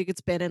smokes. I think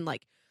it's been in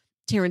like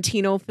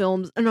Tarantino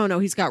films. No,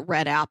 he's got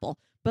Red Apple.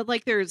 But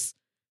like there's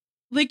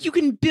like you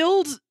can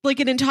build like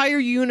an entire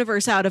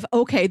universe out of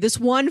this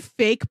one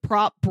fake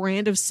prop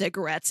brand of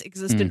cigarettes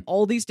exist in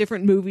all these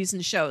different movies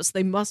and shows.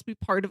 They must be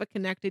part of a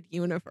connected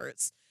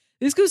universe.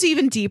 This goes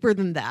even deeper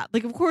than that.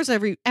 Like of course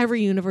every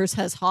universe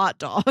has hot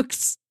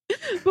dogs.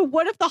 But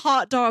what if the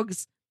hot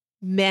dogs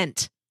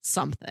meant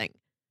something?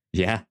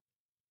 Yeah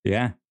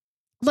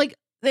like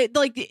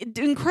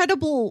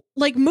incredible,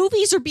 like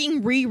movies are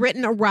being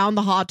rewritten around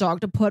the hot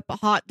dog to put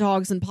hot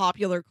dogs in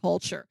popular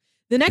culture.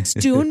 The next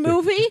Dune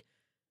movie,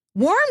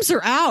 worms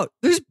are out.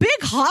 There's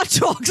big hot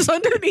dogs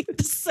underneath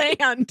the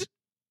sand.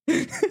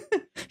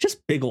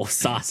 Just big old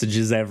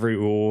sausages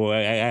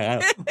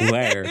everywhere.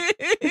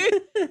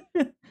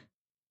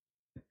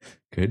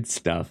 Good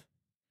stuff.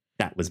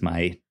 That was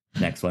my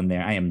next one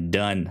there. I am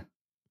done.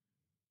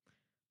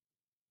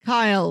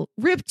 Kyle,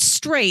 ripped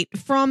straight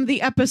from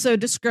the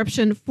episode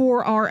description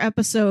for our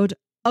episode,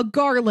 a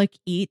garlic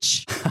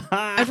each.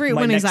 I forget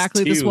when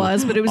exactly this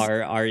was, but it was.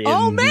 Are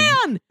in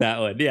man! That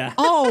one, yeah.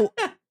 Oh,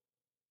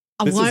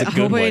 I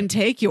hope I didn't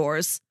take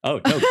yours. Oh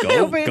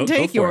no, go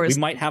take yours. We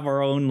might have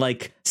our own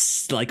like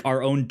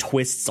our own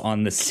twists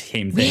on the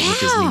same thing,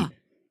 which is neat.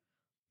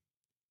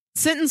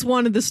 Sentence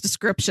 1 of this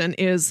description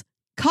is: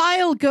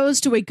 Kyle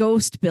goes to a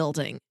ghost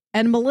building,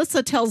 and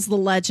Melissa tells the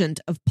legend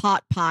of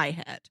Pot Pie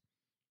Head.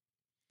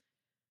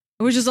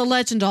 Which is a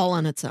legend all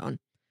on its own.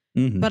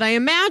 Mm-hmm. But I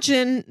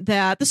imagine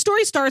that the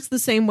story starts the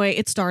same way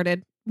it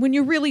started when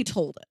you really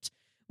told it,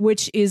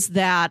 which is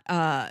that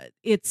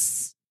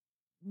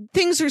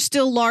things are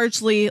still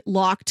largely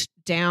locked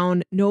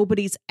down.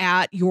 Nobody's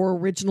at your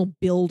original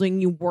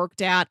building you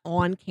worked at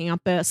on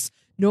campus.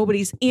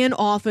 Nobody's in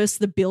office.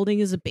 The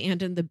building is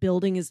abandoned. The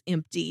building is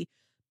empty.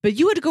 But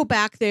you had to go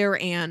back there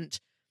and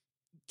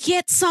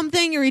get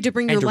something, or you had to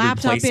bring your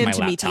laptop in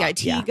to meet the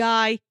IT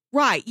guy.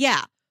 Right,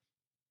 yeah.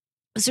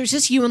 So there's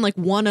just you and like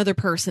one other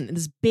person in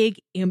this big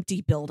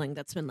empty building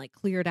that's been like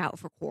cleared out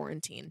for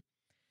quarantine.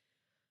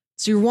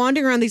 So you're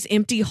wandering around these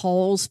empty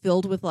halls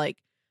filled with like,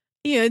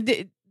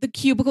 the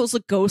cubicles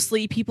look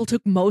ghostly. People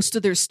took most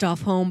of their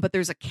stuff home, but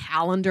there's a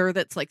calendar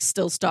that's like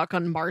still stuck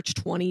on March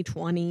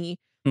 2020.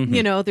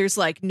 Mm-hmm. There's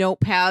like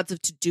notepads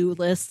of to-do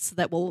lists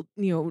that will,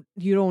 you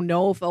don't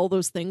know if all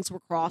those things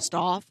were crossed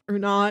off or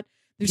not.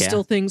 There's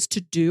still things to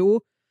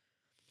do.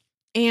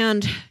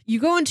 And you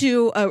go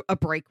into a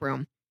break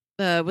room.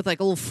 With like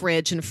a little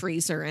fridge and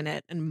freezer in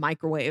it and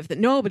microwave that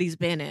nobody's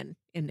been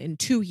in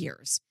 2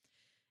 years.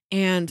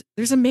 And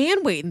there's a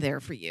man waiting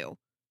there for you.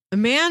 A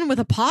man with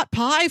a pot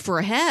pie for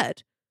a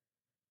head.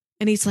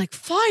 And he's like,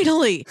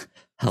 finally,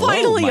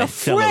 finally my a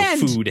friend.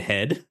 Fellow food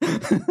head.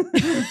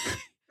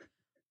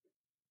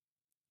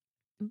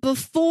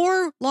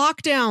 Before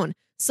lockdown,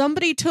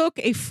 somebody took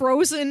a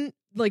frozen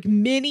like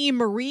mini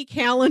Marie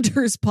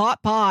Callender's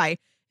pot pie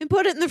and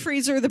put it in the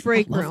freezer of the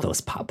break room. I love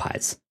those pot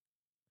pies.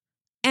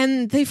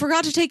 And they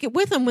forgot to take it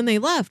with them when they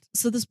left.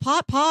 So this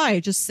pot pie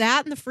just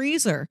sat in the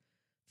freezer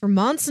for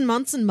months and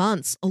months and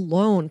months,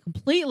 alone,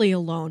 completely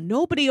alone.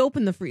 Nobody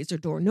opened the freezer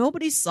door.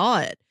 Nobody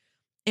saw it.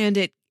 And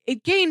it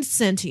gained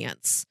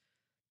sentience.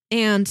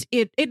 And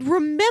it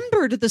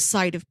remembered the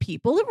sight of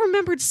people. It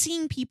remembered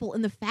seeing people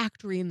in the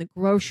factory, in the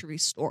grocery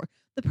store.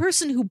 The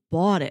person who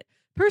bought it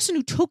person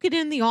who took it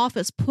in the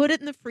office, put it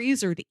in the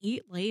freezer to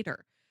eat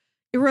later.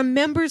 It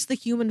remembers the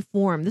human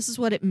form. This is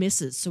what it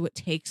misses, so it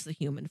takes the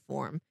human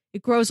form.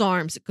 It grows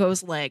arms, it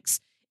grows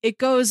legs, it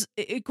grows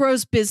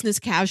business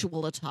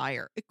casual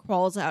attire. It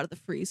crawls out of the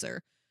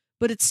freezer.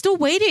 But it's still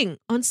waiting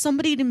on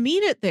somebody to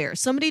meet it there.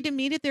 Somebody to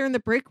meet it there in the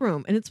break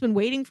room. And it's been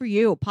waiting for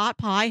you, Pot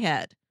Pie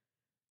Head.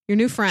 Your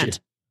new friend.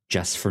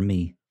 Just for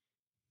me.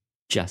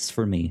 Just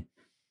for me.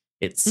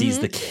 It sees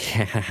the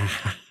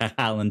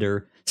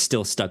calendar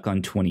still stuck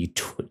on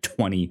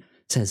 2020.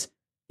 Says,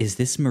 is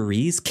this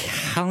Marie's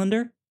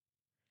calendar?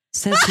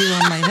 Says here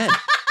on my head.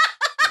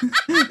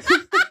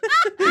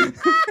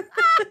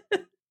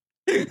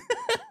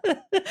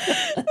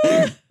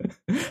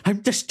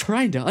 I'm just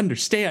trying to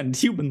understand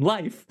human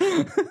life.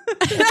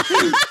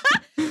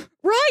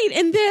 Right.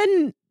 And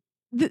then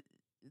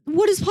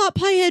what does Pot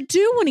Pie Head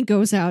do when he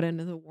goes out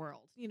into the world?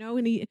 You know,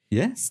 and he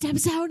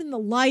steps out in the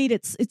light.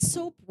 It's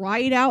so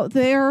bright out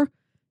there.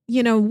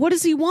 You know, what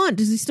does he want?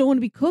 Does he still want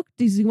to be cooked?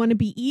 Does he want to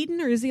be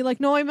eaten? Or is he like,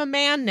 no, I'm a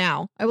man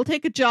now. I will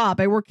take a job.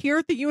 I work here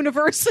at the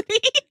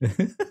university.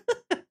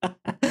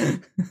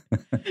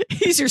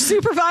 He's your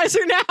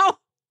supervisor now.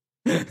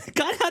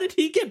 God, how did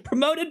he get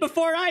promoted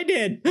before I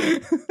did?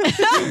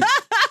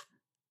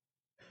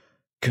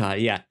 God,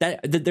 yeah.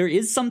 That there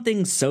is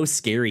something so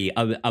scary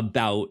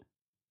about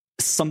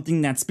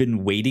something that's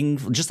been waiting,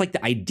 just like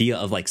the idea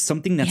of like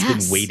something that's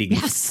been waiting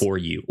for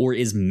you or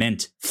is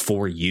meant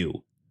for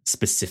you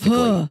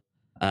specifically.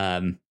 I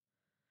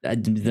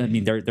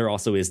mean, there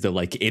also is the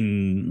like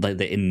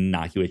the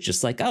innocuous,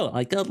 just like, oh,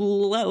 like a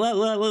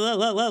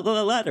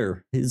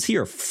letter is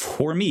here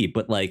for me,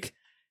 but like,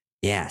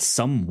 yeah,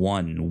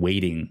 someone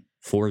waiting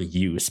for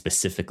you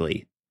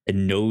specifically. It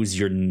knows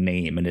your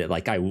name, and it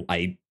like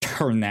I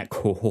turn that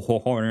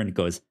corner and it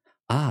goes,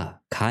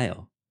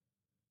 Kyle.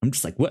 I'm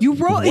just like, what? You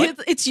wrote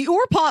what? It's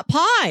your pot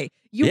pie.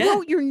 You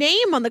wrote your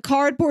name on the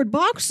cardboard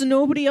box so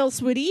nobody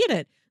else would eat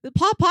it. The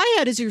Pot Pie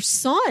Head is your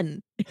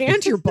son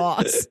and your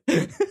boss.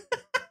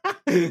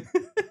 And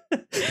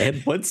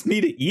wants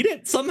me to eat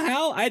it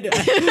somehow?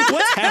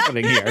 What's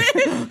happening here?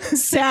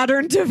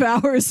 Saturn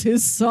devours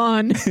his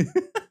son.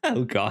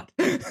 Oh, God.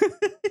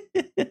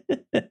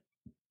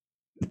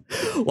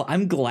 Well,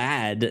 I'm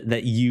glad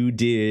that you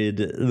did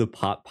the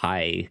Pot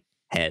Pie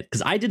Head,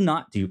 because I did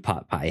not do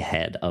Pot Pie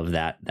Head of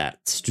that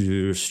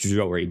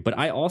story, but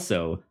I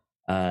also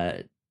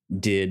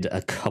did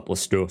a couple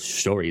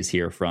stories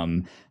here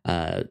from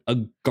a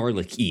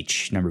Garlic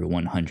Each, number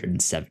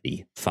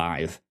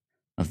 175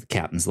 of the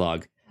Captain's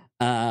Log.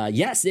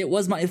 Yes, it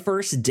was my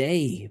first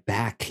day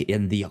back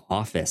in the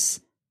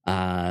office.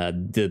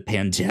 The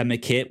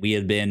pandemic hit. We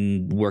had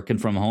been working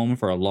from home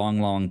for a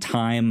long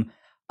time.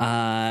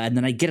 And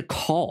then I get a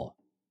call.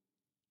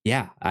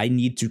 Yeah, I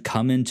need to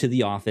come into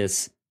the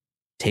office,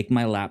 take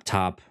my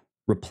laptop,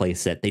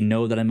 replace it. They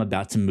know that I'm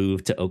about to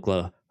move to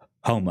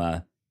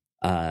Oklahoma.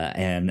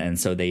 And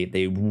so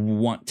they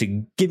want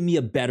to give me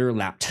a better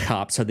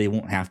laptop so they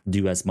won't have to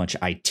do as much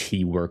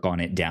IT work on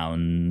it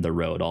down the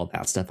road, all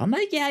that stuff. I'm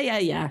like,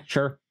 yeah,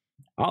 sure.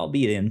 I'll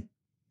be in.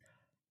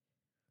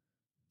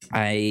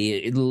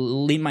 I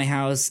leave my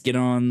house, get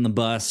on the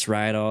bus,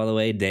 ride all the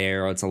way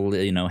there. It's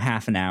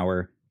half an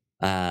hour.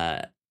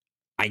 I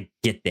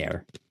get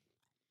there,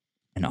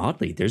 and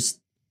oddly, there's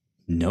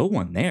no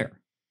one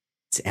there.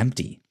 It's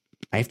empty.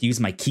 I have to use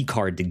my key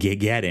card to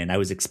get in. I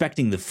was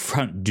expecting the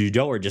front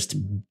door just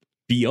to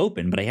be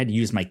open, but I had to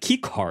use my key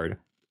card.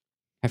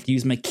 I have to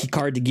use my key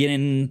card to get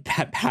in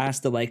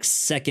past the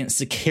second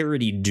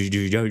security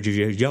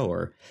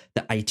door.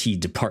 The IT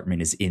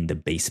department is in the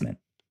basement.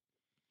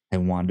 I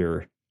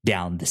wander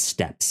down the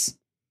steps.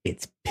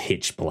 It's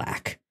pitch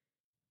black.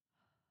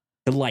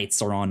 The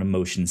lights are on a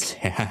motion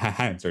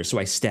sensor, so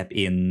I step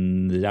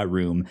in that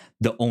room.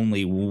 The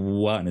only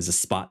one is a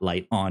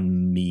spotlight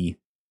on me.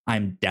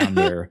 I'm down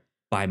there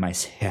by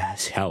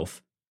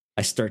myself.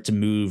 I start to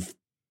move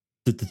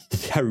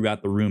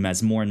throughout the room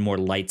as more and more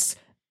lights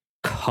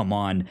come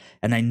on,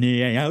 and I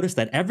notice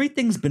that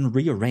everything's been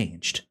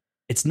rearranged.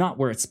 It's not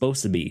where it's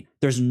supposed to be.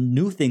 There's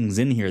new things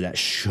in here that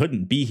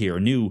shouldn't be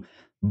here. New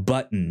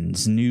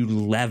buttons, new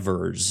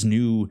levers,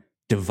 new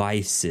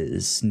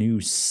devices, new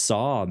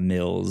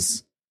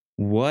sawmills.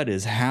 What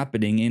is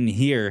happening in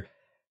here?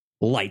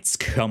 Lights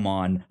come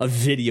on, a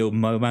video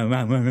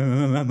monitor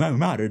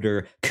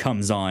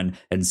comes on,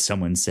 and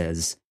someone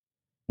says,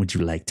 "Would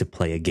you like to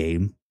play a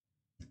game?"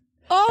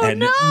 Oh,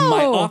 and no!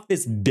 My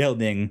office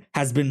building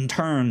has been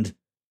turned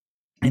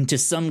into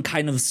some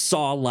kind of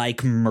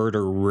Saw-like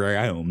murder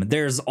room.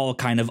 There's all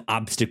kind of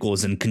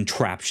obstacles and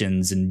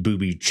contraptions and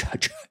booby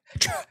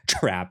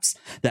traps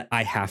that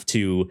I have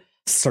to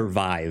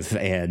survive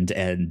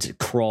and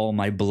crawl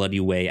my bloody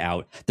way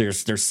out.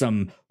 There's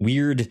some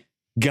weird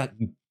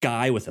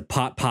guy with a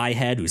pot pie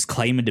head who's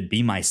claiming to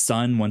be my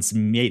son, wants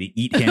me to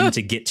eat him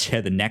to get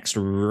to the next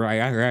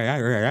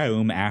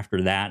room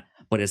after that.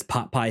 But his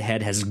pot pie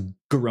head has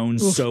grown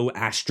so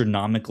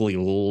astronomically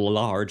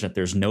large that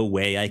there's no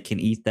way I can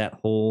eat that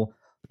whole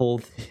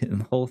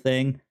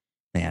thing.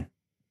 Man,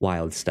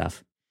 wild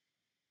stuff.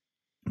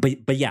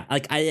 but yeah,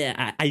 like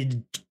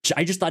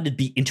I just thought it'd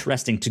be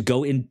interesting to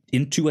go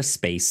into a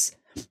space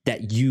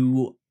that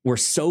you were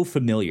so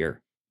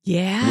familiar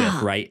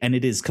with, right? And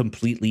it is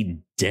completely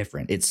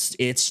different.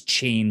 It's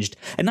changed,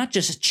 and not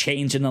just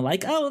changed in the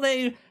like, oh,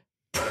 they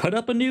put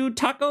up a new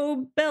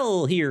Taco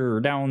Bell here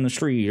down the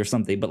street or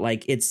something, but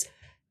like it's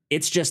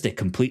just a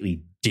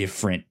completely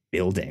different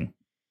building.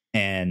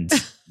 And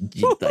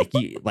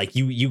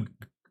you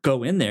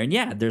go in there and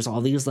yeah, there's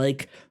all these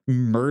like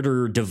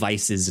murder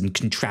devices and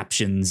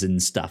contraptions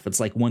and stuff. It's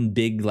like one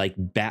big like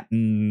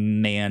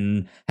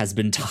Batman has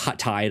been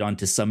tied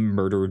onto some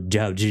murder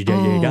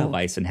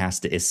device and has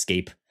to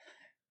escape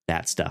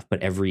that stuff.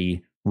 But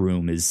every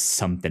room is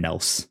something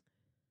else.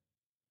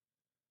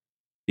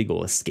 Big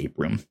ol' escape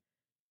room.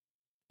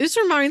 This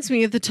reminds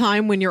me of the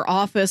time when your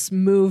office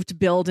moved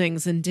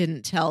buildings and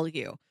didn't tell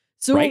you.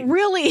 So It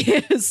really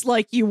is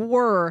like you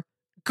were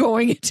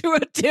going into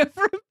a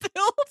different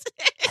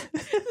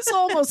building. This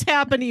almost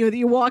happened to you, that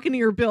you walk into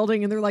your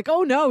building and they're like,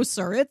 oh no,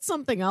 sir, it's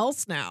something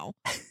else now.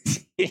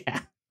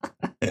 Yeah.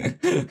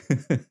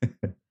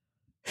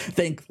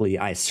 Thankfully,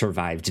 I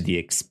survived the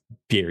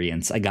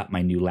experience. I got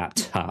my new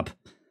laptop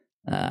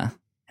and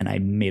I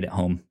made it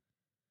home.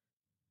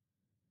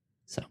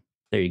 So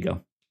there you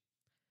go.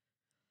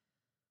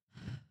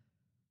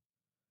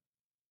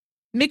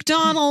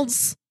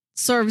 McDonald's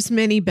serves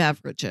many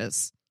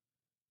beverages.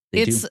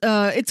 It's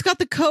got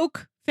the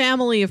Coke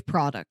family of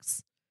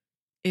products.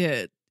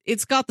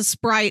 It's got the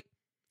Sprite.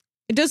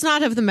 It does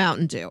not have the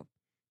Mountain Dew.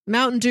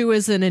 Mountain Dew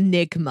is an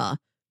enigma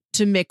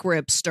to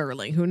McRib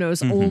Sterling, who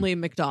knows only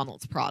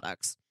McDonald's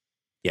products.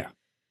 Yeah.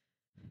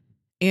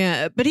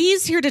 Yeah, but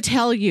he's here to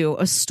tell you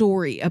a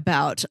story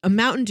about a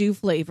Mountain Dew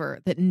flavor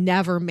that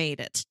never made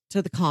it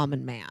to the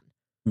common man.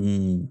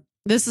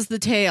 This is the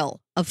tale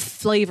of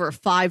flavor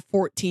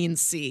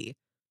 514C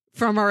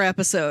from our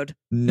episode,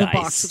 The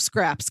Box of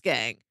Scraps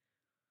Gang.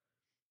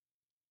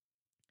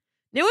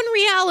 Now, in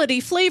reality,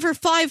 flavor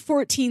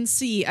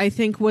 514C, I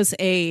think, was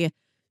a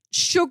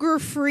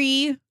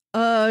sugar-free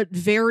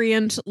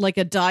variant, like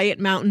a Diet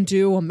Mountain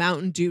Dew, a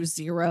Mountain Dew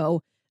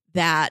Zero,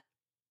 that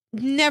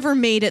never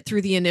made it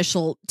through the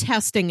initial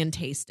testing and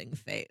tasting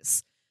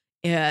phase.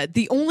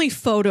 The only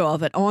photo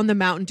of it on the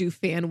Mountain Dew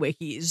fan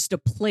wiki is just a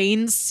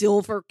plain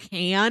silver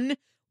can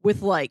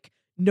with, like,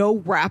 no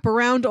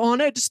wraparound on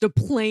it, just a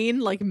plain,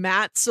 like,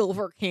 matte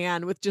silver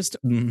can with just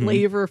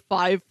flavor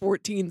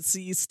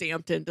 514C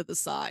stamped into the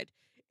side.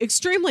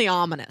 Extremely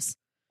ominous.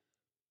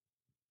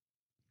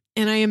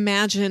 And I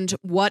imagined,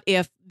 what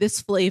if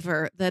this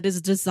flavor that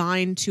is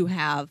designed to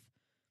have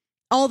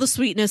all the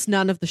sweetness,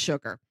 none of the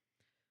sugar?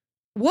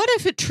 What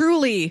if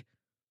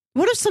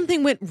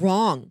something went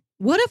wrong?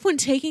 What if when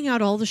taking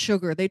out all the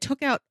sugar, they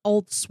took out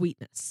all the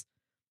sweetness?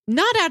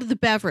 Not out of the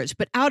beverage,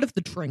 but out of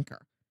the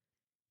drinker.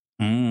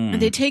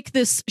 And they take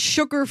this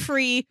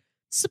sugar-free,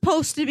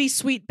 supposed to be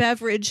sweet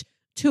beverage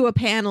to a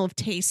panel of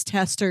taste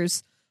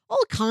testers,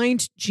 all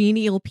kind,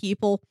 genial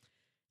people.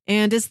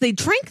 And as they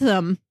drink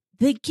them,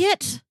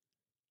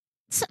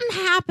 something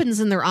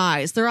happens in their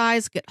eyes. Their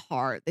eyes get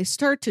hard. They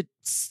start to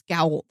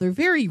scowl. They're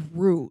very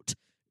rude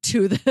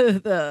to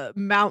the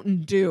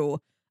Mountain Dew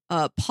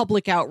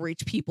public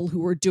outreach people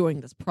who are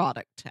doing this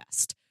product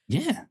test.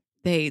 Yeah.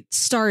 They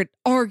start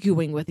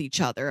arguing with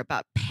each other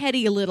about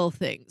petty little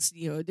things.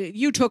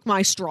 You took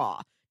my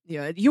straw.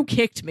 You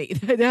kicked me.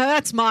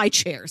 That's my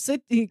chair.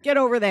 Get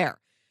over there.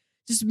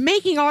 Just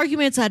making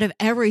arguments out of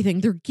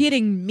everything. They're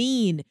getting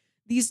mean.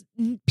 These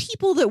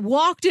people that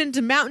walked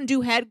into Mountain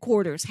Dew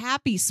headquarters,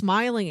 happy,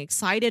 smiling,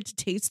 excited to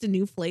taste a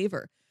new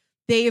flavor,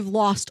 they've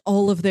lost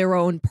all of their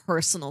own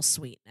personal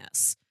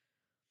sweetness.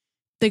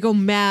 They go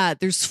mad.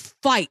 There's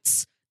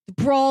fights.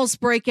 Brawls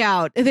break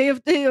out.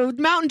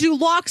 Mountain Dew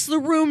locks the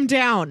room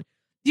down.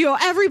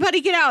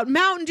 Everybody get out.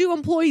 Mountain Dew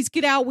employees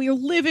get out. We're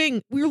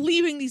leaving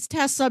these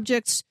test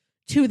subjects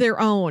to their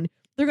own.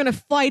 They're going to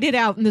fight it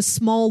out in this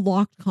small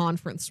locked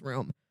conference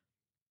room.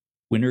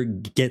 Winner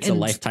gets a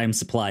lifetime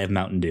supply of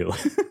Mountain Dew.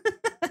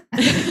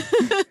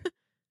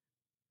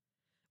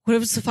 What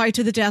if it's a fight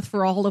to the death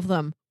for all of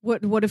them?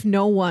 What if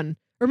no one?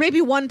 Or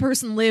maybe one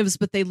person lives,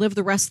 but they live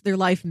the rest of their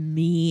life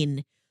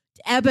mean.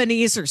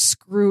 Ebenezer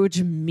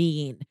Scrooge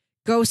mean.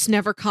 Ghosts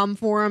never come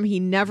for him. He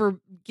never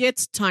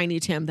gets Tiny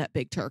Tim, that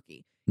big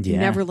turkey. He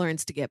never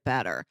learns to get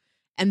better.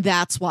 And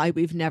that's why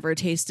we've never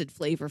tasted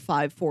flavor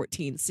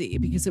 514C,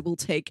 because it will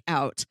take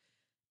out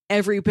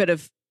every bit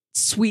of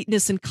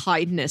sweetness and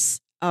kindness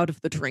out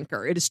of the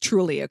drinker. It is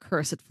truly a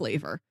cursed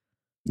flavor.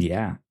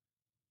 Yeah.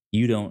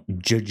 You don't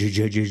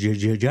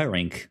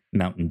drink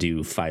Mountain Dew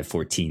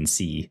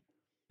 514C.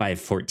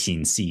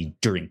 514C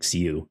drinks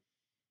you.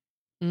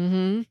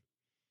 Mm-hmm.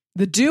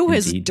 The dew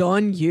has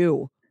done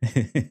you.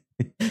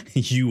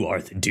 You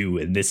are the dew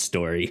in this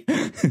story.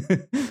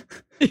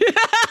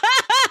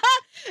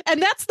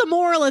 And that's the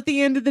moral at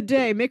the end of the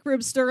day.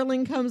 McRib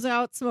Sterling comes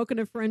out smoking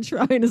a french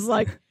fry and is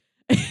like,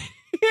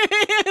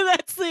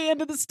 that's the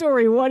end of the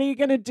story. What are you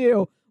going to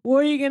do? What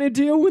are you going to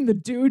do when the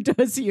dew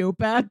does you?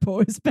 Bad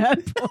boys,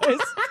 bad boys.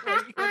 What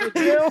are you going to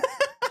do?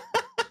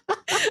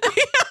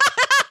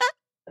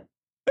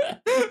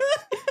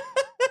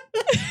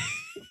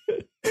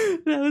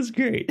 was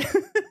great.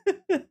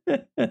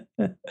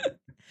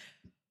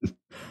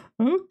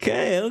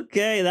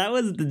 Okay.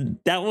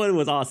 That one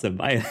was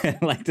awesome. I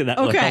liked that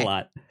one a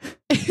lot.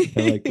 I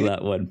liked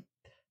that one.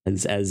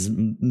 As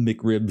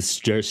McRib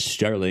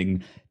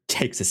Sterling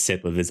takes a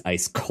sip of his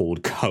ice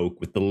cold Coke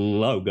with the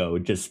logo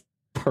just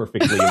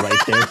perfectly right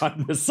there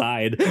on the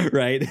side,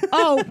 right?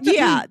 Oh,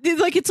 yeah.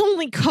 Like, it's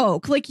only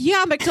Coke. Like,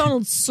 yeah,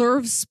 McDonald's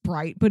serves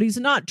Sprite, but he's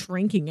not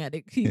drinking it.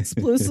 He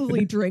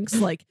exclusively drinks,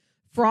 like,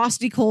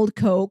 frosty cold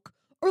Coke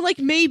or, like,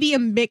 maybe a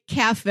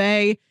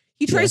McCafe.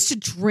 He tries to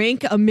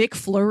drink a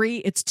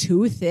McFlurry. It's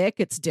too thick.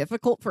 It's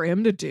difficult for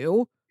him to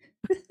do.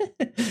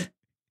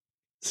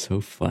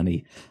 So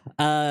funny.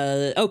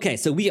 Okay,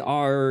 so we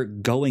are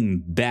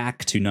going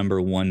back to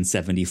number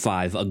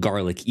 175, a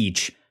garlic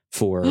each,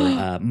 for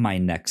my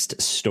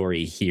next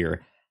story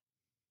here.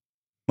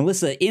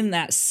 Melissa, in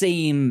that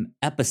same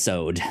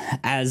episode,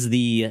 as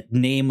the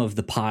name of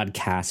the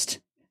podcast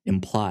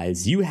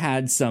implies, you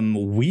had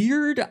some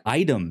weird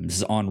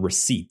items on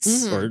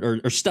receipts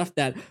or stuff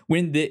that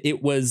when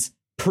it was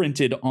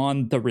printed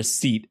on the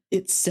receipt,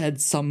 it said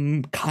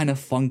some kind of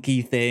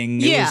funky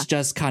thing. It was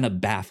just kind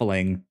of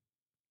baffling.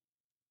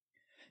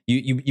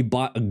 You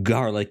bought a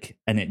garlic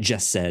and it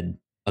just said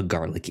a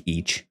garlic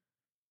each.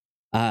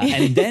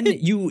 And then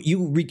you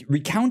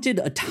recounted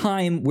a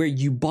time where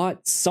you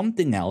bought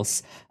something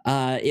else.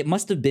 It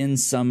must have been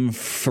some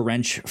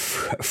French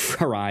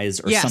fries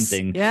or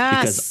something.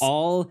 Because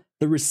all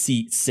the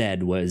receipt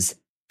said was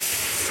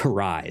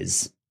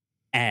fries,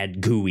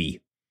 add gooey.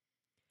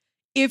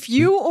 If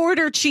you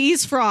order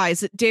cheese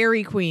fries at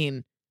Dairy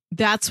Queen,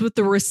 that's what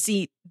the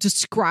receipt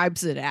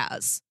describes it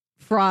as.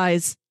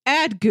 Fries,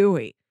 add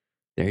gooey.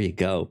 There you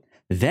go.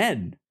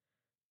 Then,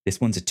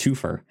 this one's a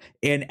twofer.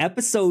 In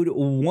episode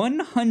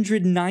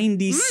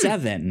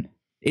 197,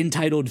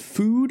 entitled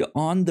Food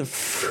on the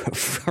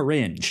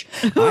Fringe,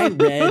 I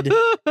read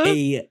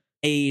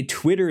a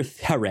Twitter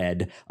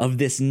thread of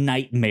this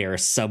nightmare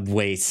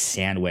Subway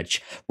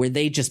sandwich where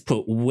they just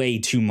put way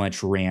too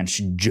much ranch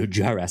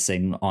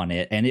dressing on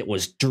it, and it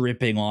was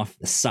dripping off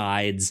the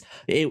sides.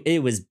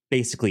 It was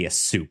basically a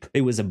soup.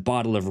 It was a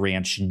bottle of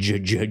ranch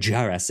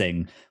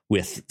dressing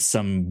with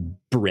some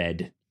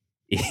bread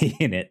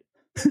in it.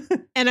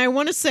 And I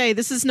want to say,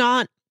 this is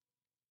not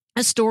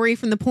a story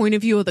from the point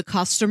of view of the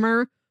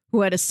customer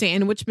who had a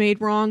sandwich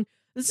made wrong.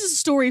 This is a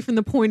story from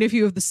the point of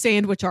view of the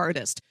sandwich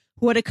artist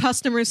who had a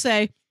customer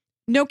say,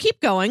 no,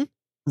 keep going.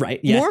 Right.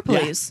 Yeah. More,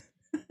 please.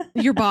 Yeah.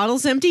 Your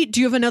bottle's empty. Do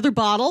you have another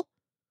bottle?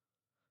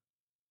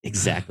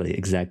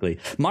 Exactly.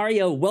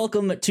 Mario,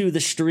 welcome to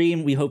the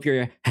stream. We hope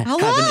you're having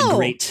a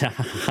great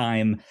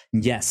time.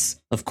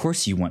 Yes, of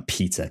course you want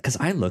pizza because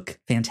I look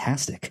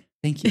fantastic.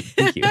 Thank you.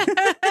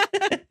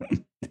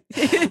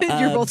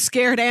 You're both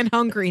scared and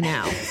hungry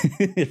now.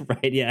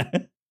 Right, yeah.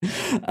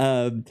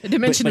 A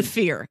dimension of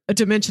fear, a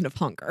dimension of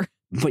hunger.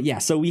 But yeah,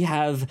 so we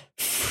have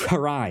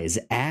fries,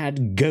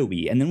 add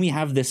gooey, and then we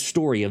have this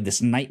story of this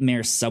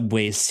nightmare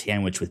Subway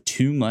sandwich with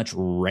too much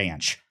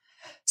ranch.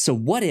 So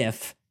what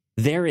if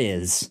there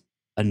is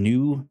a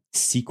new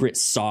secret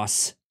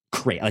sauce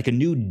craze, like a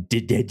new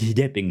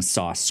dipping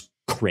sauce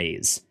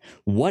craze?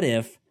 What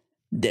if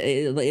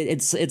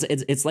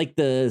it's like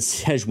the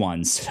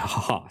Szechuan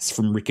sauce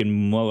from Rick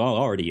and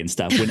Morty and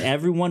stuff, when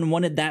everyone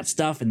wanted that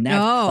stuff, and that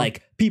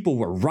like people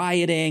were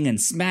rioting and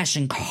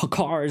smashing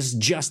cars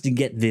just to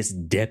get this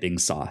dipping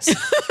sauce.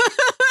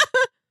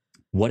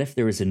 What if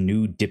there was a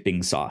new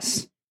dipping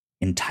sauce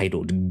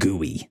entitled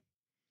gooey,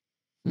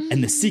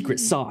 and the secret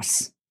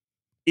sauce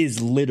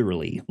is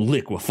literally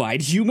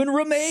liquefied human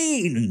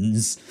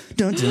remains?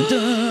 Dun, dun,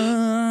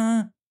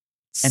 dun.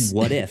 And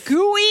what if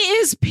gooey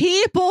is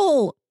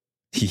people?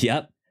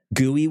 Yep,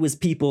 gooey was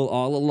people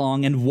all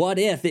along. And what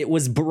if it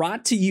was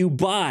brought to you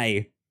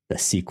by the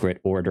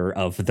Secret Order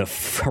of the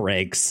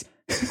Franks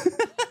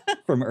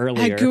from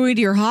earlier? Add gooey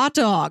to your hot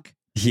dog.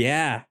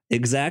 Yeah,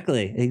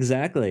 exactly.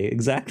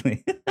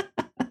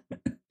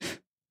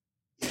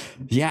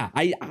 Yeah,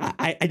 I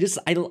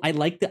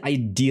like the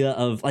idea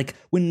of, like,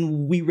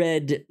 when we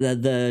read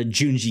the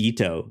Junji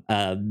Ito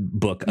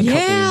book a couple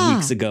of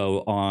weeks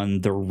ago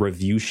on the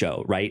review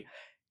show, right?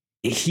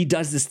 He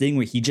does this thing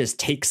where he just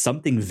takes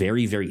something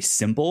very, very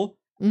simple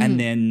and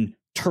then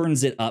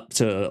turns it up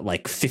to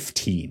like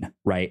 15,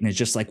 right? And it's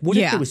just like, what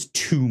if there was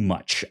too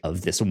much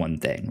of this one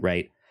thing,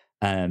 right?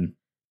 And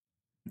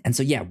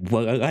so, yeah,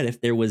 what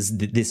if there was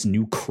this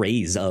new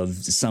craze of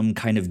some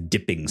kind of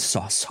dipping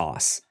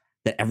sauce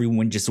that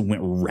everyone just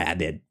went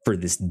rabid for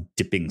this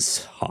dipping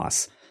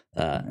sauce,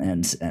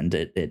 and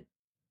it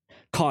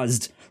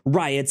caused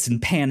riots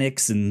and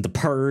panics and the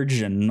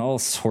purge and all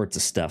sorts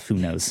of stuff. Who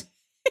knows?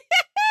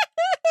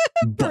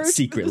 But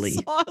secretly,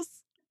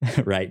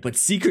 right? But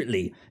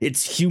secretly,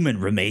 it's human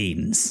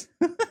remains.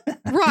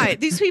 Right.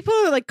 These people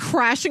are like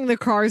crashing their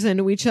cars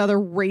into each other,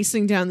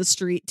 racing down the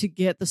street to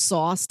get the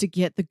sauce, to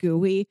get the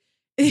gooey.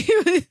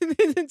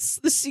 It's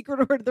the Secret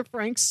Order of the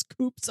Franks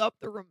scoops up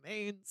the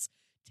remains,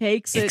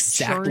 takes it,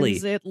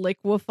 churns it,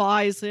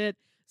 liquefies it.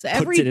 So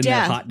every puts it in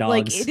death, their hot dogs.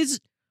 like, it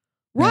is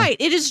Right.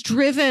 It is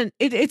driven.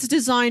 It's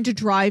designed to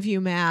drive you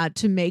mad,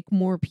 to make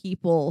more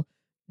people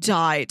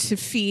die, to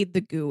feed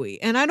the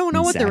GUI. And I don't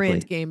know what their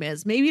end game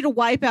is. Maybe to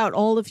wipe out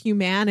all of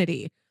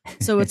humanity.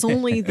 So it's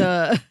only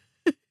the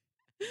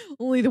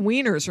only the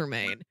wieners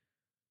remain.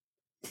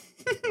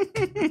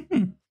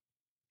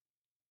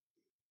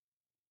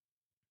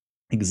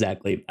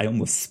 Exactly. I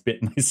almost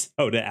spit my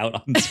soda out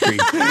on screen.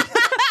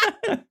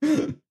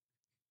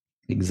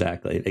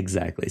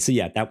 Exactly. So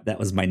yeah, that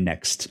was my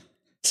next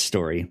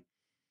story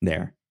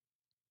there.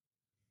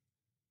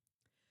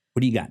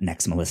 What do you got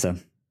next, Melissa?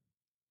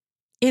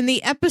 In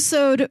the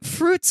episode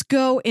Fruits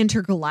Go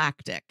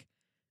Intergalactic,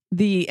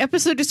 the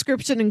episode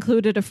description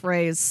included a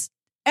phrase,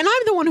 and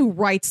I'm the one who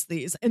writes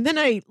these, and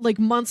then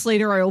months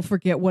later, I'll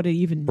forget what it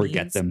even means.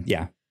 Forget them,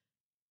 yeah.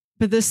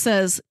 But this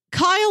says,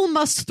 Kyle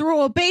must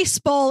throw a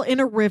baseball in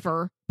a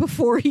river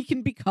before he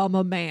can become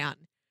a man.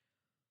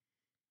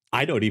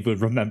 I don't even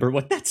remember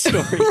what that story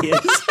is.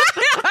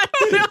 I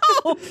don't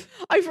know.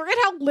 I forget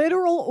how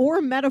literal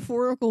or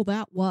metaphorical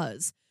that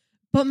was.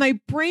 But my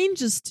brain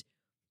just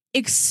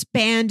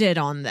expanded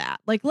on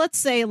that. Like, let's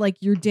say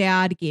your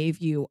dad gave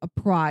you a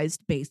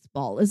prized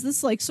baseball. Is this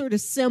sort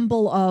of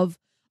symbol of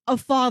a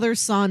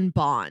father-son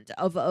bond,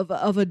 of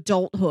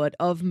adulthood,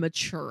 of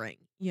maturing?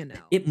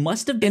 It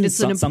must have been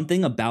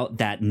something about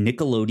that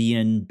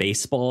Nickelodeon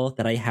baseball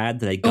that I had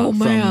that I got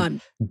from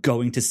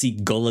going to see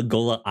Gullah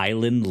Gullah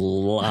Island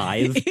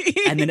live.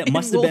 And then it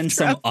must have been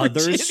some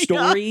other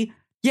story.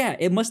 Yeah,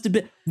 it must have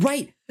been.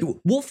 Right.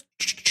 Wolf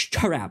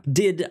Trap.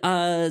 Did,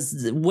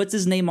 what's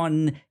his name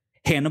on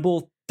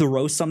Hannibal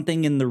throw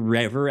something in the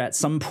river at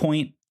some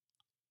point?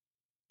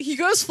 He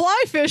goes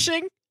fly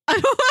fishing.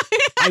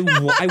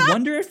 I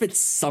wonder if it's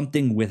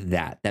something with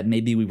that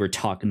maybe we were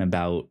talking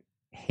about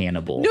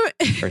Hannibal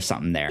or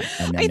something there.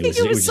 And then I think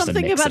it was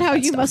something about how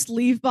you must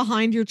leave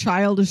behind your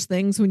childish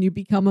things when you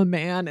become a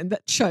man, and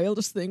that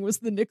childish thing was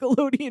the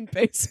Nickelodeon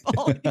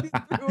baseball. You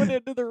threw it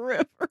into the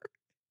river.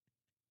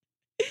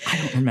 I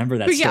don't remember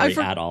that story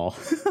at all.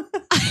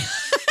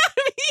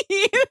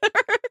 Me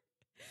either.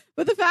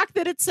 But the fact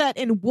that it's set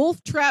in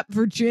Wolf Trap,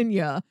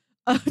 Virginia,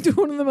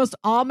 one of the most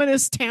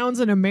ominous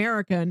towns in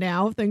America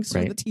now, thanks to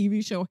the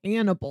TV show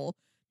Hannibal,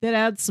 that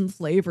adds some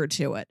flavor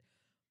to it.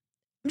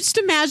 I'm just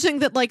imagining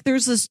that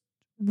there's this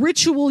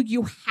ritual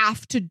you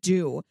have to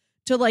do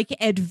to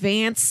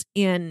advance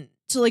to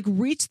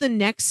reach the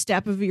next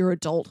step of your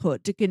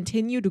adulthood, to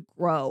continue to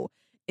grow.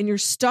 And you're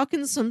stuck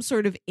in some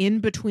sort of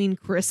in-between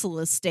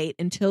chrysalis state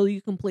until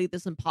you complete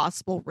this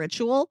impossible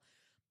ritual.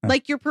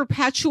 You're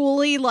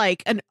perpetually a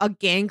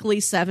gangly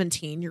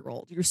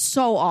 17-year-old. You're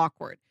so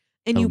awkward.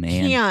 And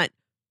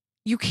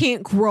you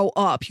can't grow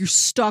up. You're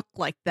stuck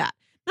like that.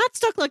 Not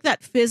stuck like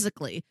that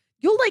physically.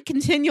 You'll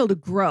continue to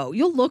grow.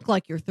 You'll look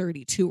like you're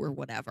 32 or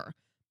whatever.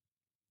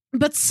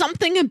 But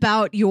something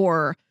about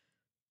your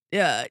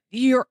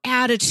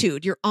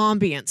attitude, your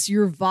ambience,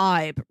 your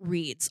vibe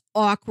reads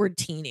awkward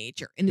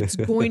teenager. And it's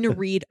going to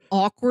read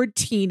awkward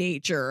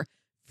teenager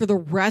for the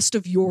rest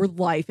of your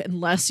life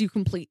unless you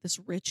complete this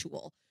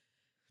ritual.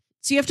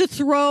 So you have to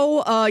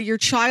throw your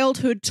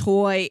childhood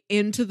toy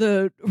into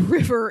the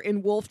river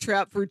in Wolf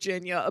Trap,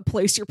 Virginia, a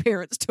place your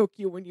parents took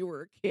you when you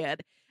were a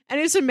kid. And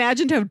I just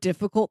imagined how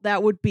difficult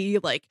that would be.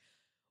 Well,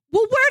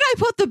 where'd I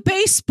put the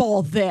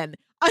baseball then?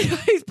 I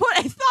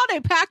thought I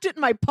packed it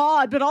in my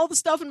pod, but all the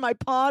stuff in my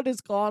pod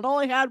is gone. All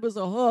I had was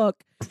a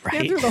hook.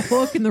 I threw the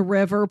hook in the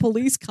river.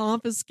 Police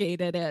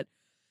confiscated it.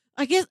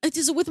 I guess it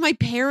is with my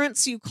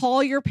parents. You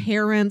call your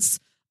parents.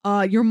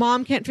 Your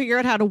mom can't figure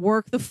out how to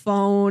work the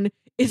phone.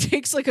 It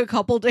takes a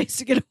couple days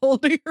to get a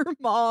hold of your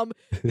mom.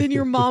 Then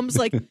your mom's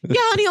like, yeah,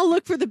 honey, I'll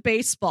look for the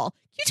baseball.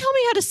 Can you tell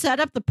me how to set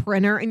up the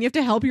printer? And you have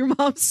to help your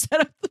mom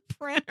set up the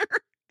printer.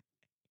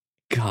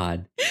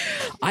 God,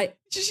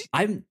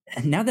 I'm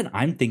now that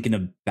I'm thinking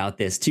about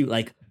this too,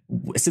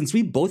 since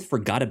we both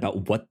forgot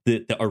about what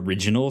the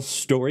original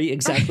story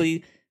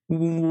exactly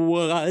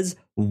was,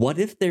 what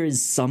if there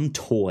is some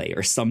toy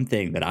or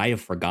something that I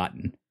have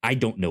forgotten? I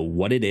don't know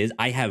what it is.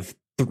 I have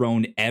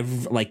thrown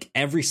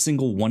every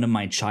single one of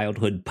my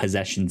childhood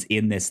possessions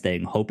in this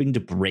thing, hoping to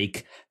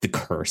break the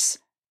curse.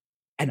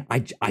 And I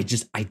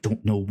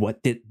don't know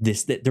what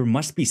that there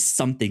must be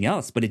something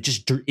else, but it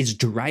just is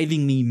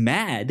driving me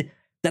mad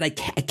that I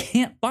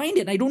can't find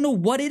it. I don't know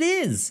what it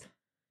is.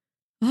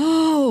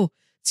 Oh,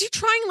 so you're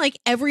trying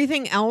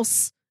everything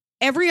else,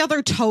 every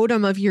other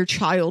totem of your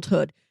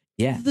childhood.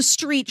 Yeah. The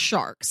street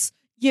sharks,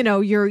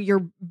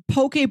 your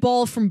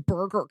Pokeball from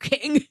Burger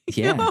King.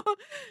 Yeah.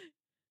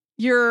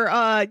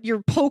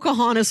 Your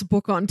Pocahontas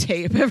book on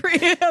tape. Every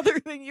other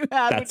thing you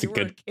had That's when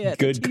you were a kid.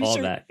 Good call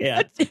that.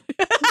 Yeah.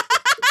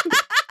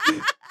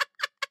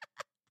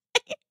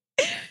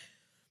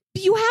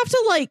 You have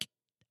to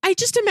I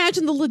just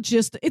imagine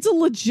it's a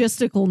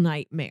logistical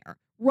nightmare,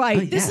 right?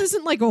 Oh, yeah. This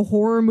isn't a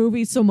horror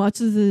movie so much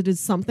as it is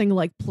something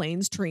like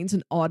Planes, Trains,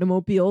 and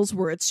Automobiles,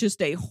 where it's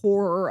just a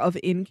horror of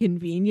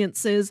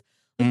inconveniences.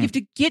 You have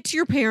to get to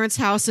your parents'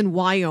 house in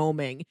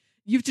Wyoming.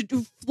 You have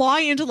to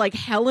fly into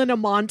Helena,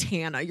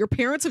 Montana. Your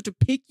parents have to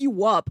pick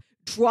you up,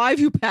 drive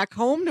you back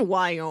home to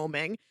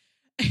Wyoming.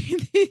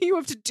 And then you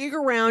have to dig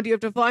around. You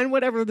have to find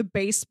whatever the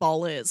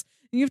baseball is.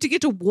 And you have to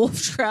get to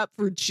Wolf Trap,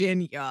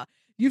 Virginia.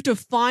 You have to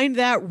find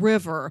that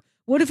river.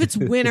 What if it's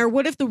winter?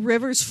 What if the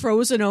river's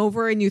frozen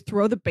over and you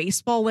throw the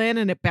baseball in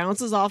and it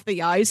bounces off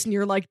the ice and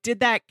you're like,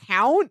 did that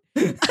count?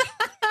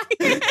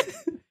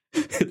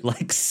 It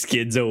like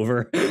skids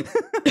over.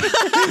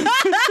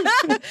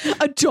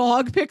 A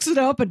dog picks it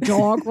up. A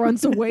dog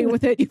runs away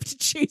with it. You have to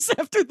chase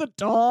after the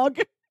dog.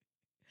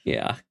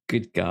 Yeah,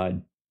 good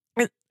God.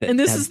 And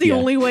this is the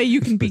only way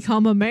you can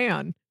become a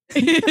man,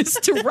 is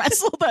to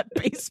wrestle that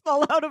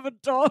baseball out of a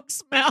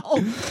dog's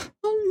mouth.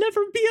 I'll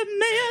never be a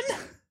man.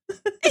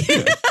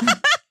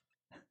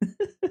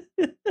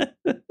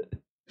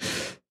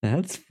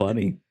 That's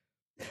funny.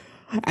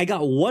 I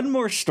got one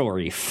more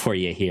story for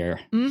you here.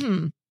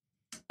 Mm-hmm.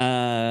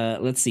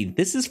 Let's see.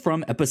 This is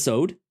from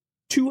episode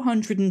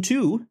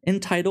 202,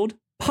 entitled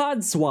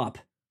Pod Swap.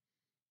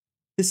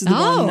 This is the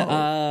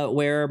one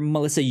where,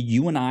 Melissa,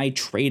 you and I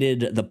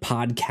traded the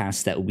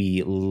podcast that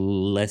we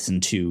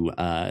listen to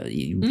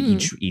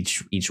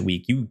each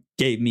week. You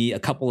gave me a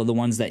couple of the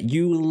ones that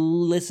you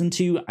listened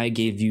to. I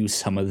gave you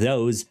some of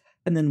those.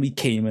 And then we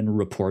came and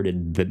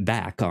reported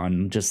back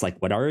on just like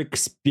what our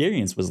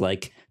experience was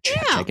like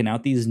checking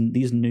out these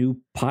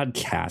new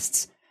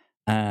podcasts.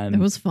 It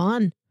was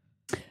fun.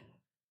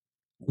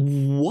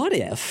 What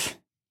if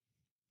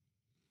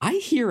I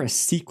hear a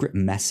secret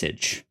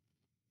message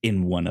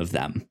in one of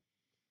them?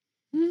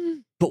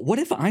 But what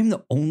if I'm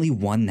the only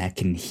one that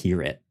can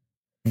hear it?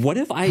 What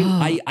if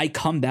I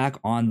come back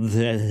on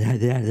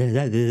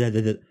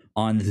the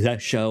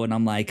show and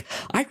I'm like,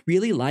 I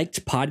really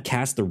liked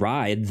Podcast The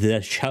Ride,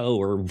 the show,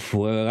 or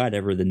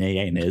whatever the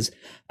name is.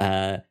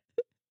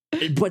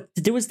 But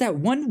there was that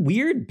one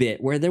weird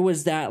bit where there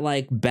was that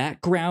like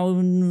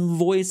background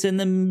voice in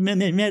the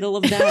middle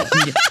of that,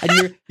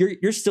 and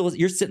you're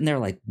sitting there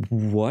like,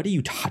 what are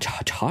you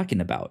talking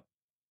about?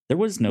 There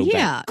was no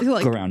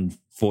background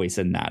voice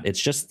in that. It's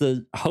just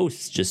the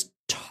host just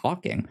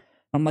talking.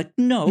 I'm like,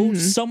 no,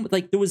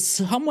 there was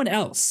someone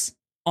else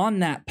on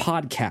that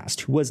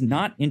podcast who was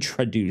not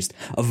introduced,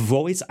 a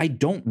voice I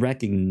don't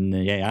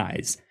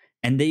recognize,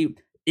 and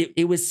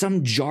it was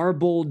some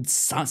jarbled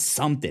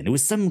something. It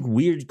was some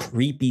weird,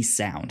 creepy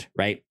sound,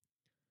 right?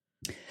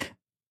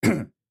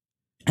 And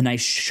I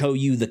show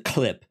you the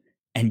clip,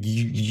 and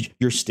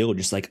you're still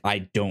just like, I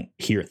don't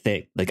hear a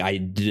thing. Like, I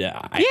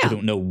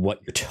don't know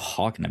what you're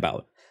talking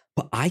about.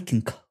 But I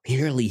can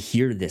clearly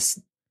hear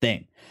this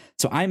thing.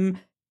 So I'm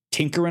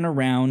tinkering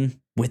around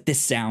with this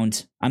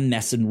sound. I'm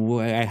messing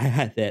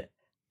with it.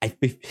 I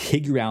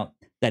figure out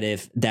that it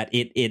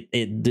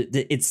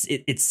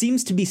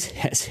seems to be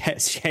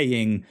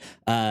saying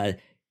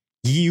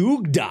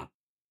Yugda,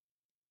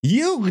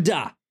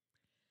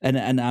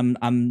 and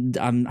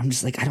I'm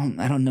just like, I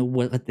don't know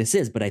what this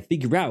is, but I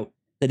figure out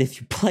that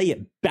if you play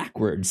it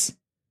backwards,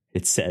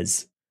 it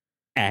says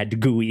add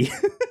GUI.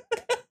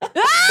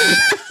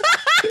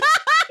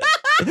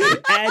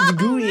 Add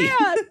GUI.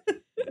 Oh,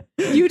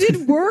 you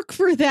did work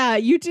for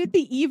that. You did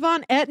the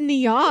Yvonne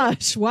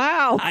Etniash.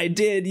 Wow. I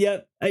did.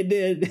 Yep, I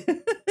did.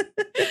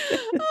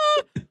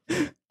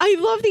 I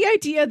love the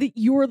idea that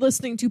you're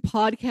listening to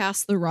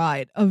Podcast The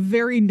Ride, a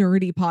very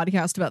nerdy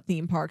podcast about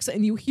theme parks,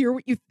 and you hear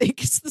what you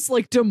think is this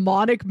like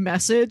demonic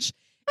message,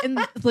 and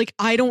like,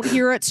 I don't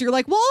hear it. So you're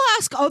like, well, I'll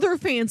ask other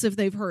fans if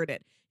they've heard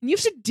it. And you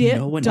have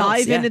to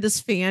dive into this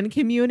fan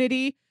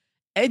community.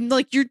 And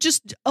like, you're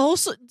just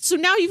also, so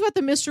now you've got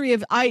the mystery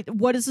of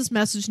what is this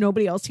message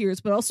nobody else hears,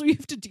 but also you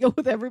have to deal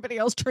with everybody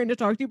else trying to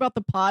talk to you about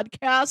the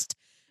podcast.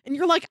 And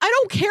you're like, I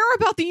don't care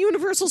about the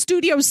Universal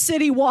Studios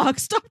City Walk.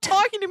 Stop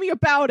talking to me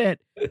about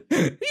it. What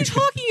are you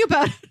talking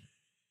about?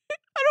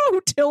 I don't know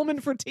who Tillman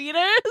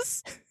Fertitta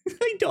is.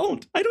 I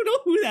don't know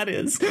who that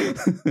is.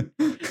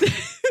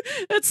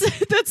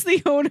 That's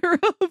the owner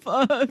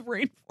of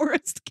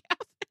Rainforest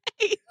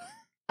Cafe.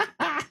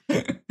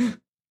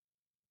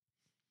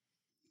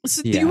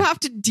 So you have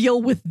to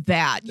deal with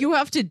that. You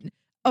have to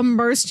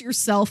immerse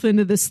yourself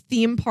into this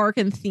theme park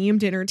and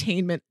themed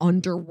entertainment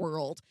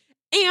underworld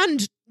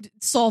and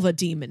solve a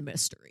demon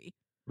mystery.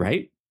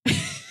 Right?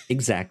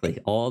 Exactly.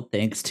 All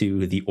thanks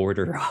to the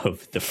Order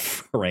of the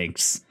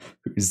Franks,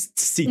 who's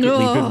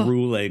secretly been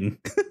ruling.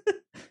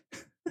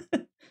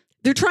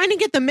 They're trying to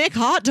get the Mick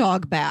hot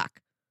dog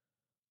back.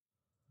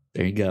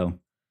 There you go.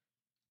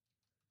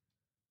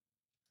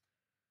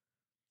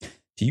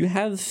 Do you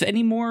have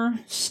any more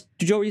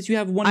stories? You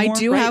have one more? I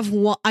do have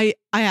one. I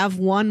have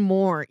one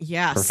more.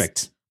 Yes.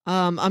 Perfect.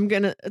 I'm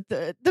gonna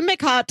the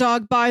Mick hot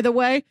dog, by the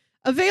way,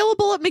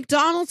 available at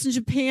McDonald's in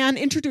Japan,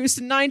 introduced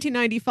in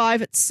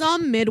 1995 at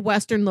some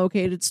Midwestern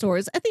located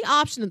stores at the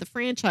option of the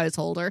franchise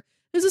holder,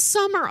 is a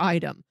summer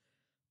item.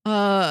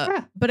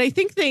 But I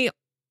think do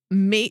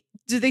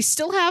they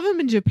still have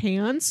them in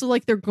Japan? So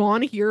like, they're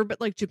gone here,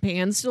 but like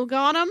Japan still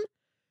got them.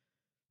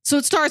 So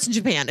it starts in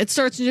Japan.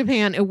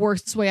 It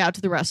works its way out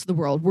to the rest of the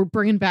world. We're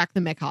bringing back the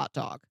Mick hot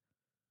dog.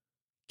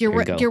 Get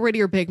rid of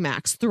your Big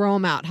Macs. Throw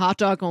them out. Hot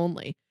dog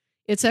only.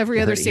 It's every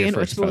other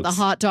sandwich, but with a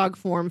hot dog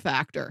form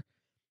factor.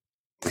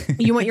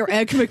 You want your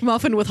Egg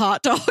McMuffin with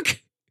hot dog?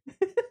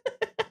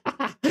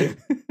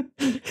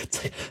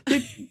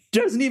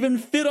 doesn't even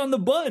fit on the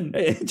bun.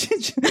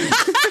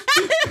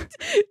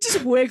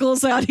 Just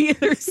wiggles out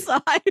either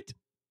side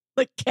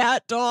like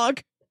cat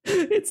dog.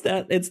 It's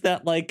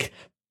that like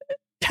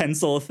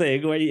pencil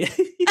thing where you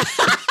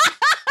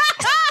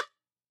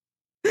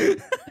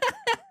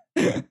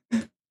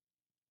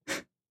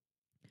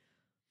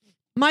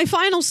My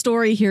final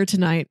story here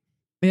tonight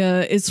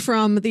is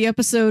from the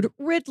episode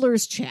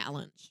Riddler's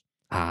Challenge.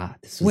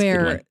 This was where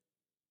a good one.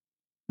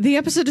 the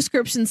episode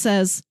description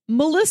says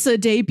Melissa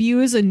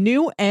debuts a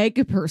new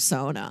egg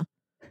persona.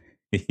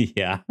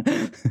 Yeah.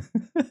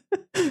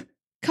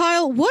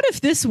 Kyle, what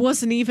if this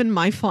wasn't even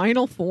my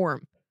final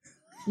form?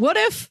 What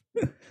if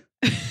what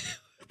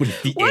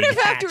if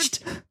after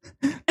right,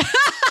 what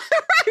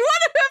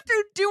if after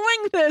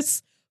doing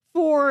this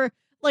for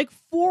like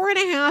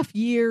 4.5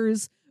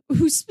 years,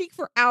 who speak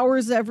for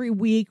hours every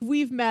week,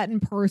 we've met in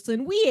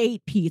person, we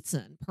ate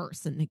pizza in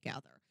person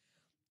together,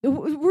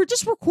 we're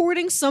just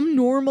recording some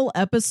normal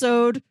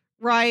episode,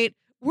 right?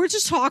 We're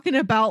just talking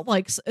about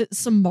like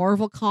some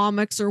Marvel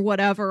comics or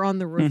whatever on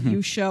the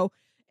review show,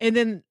 and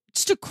then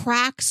just a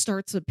crack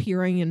starts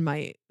appearing in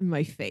my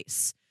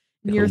face.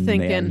 And you're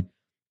thinking, man.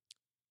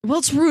 well,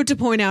 it's rude to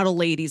point out a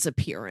lady's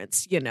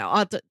appearance. You know,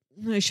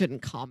 I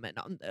shouldn't comment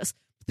on this.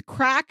 The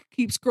crack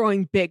keeps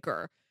growing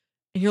bigger.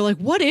 And you're like,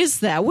 what is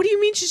that? What do you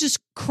mean she's just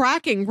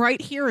cracking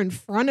right here in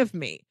front of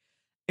me?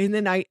 And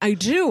then I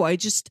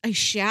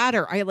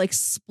shatter. I like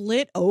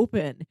split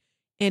open.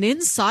 And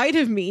inside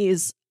of me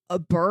is a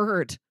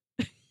bird.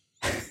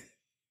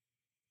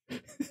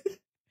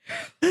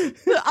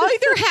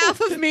 Either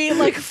half of me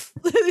like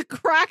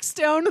cracks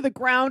down to the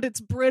ground.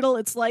 It's brittle.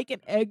 It's like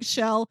an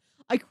eggshell.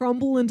 I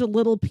crumble into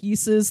little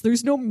pieces.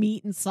 There's no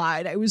meat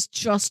inside. I was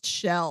just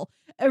shell.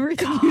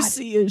 Everything you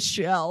see is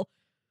shell.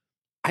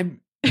 I'm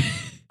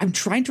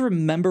trying to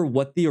remember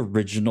what the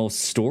original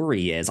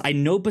story is. I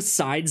know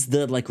besides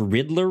the like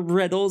Riddler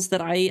riddles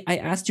that I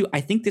asked you,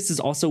 I think this is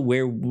also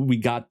where we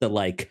got the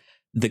like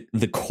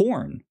the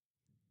corn.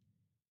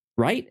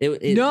 Right?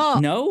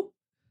 No?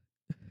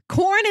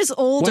 Corn is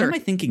older. What am I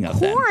thinking of?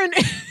 Corn.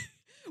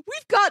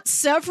 We've got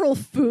several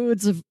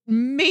foods of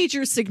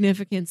major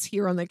significance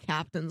here on the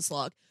Captain's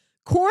Log.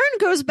 Corn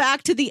goes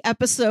back to the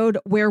episode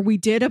where we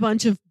did a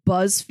bunch of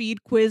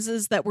BuzzFeed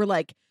quizzes that were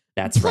like,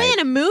 plan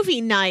a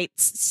movie night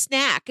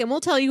snack, and we'll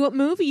tell you what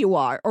movie you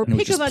are. Or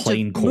pick a bunch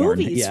of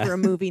movies for a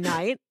movie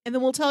night, and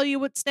then we'll tell you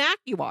what snack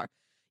you are.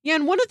 Yeah,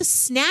 and one of the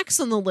snacks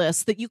on the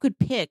list that you could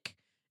pick,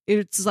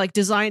 it's like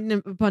designing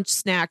a bunch of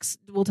snacks.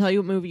 We'll tell you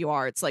what movie you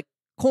are. It's like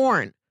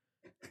corn,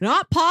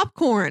 not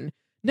popcorn,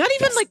 not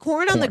even like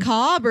corn on the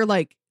cob or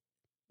like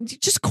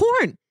just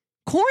corn.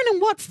 Corn in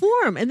what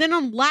form? And then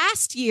on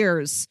last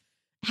year's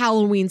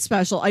Halloween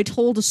special, I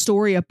told a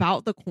story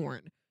about the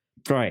corn.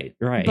 Right.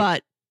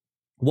 But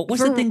what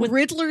was the thing with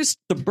Riddler's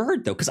the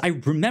bird though? Because I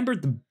remember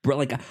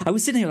like I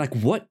was sitting there like,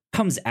 what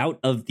comes out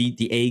of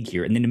the egg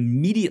here? And then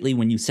immediately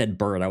when you said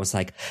bird, I was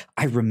like,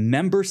 I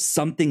remember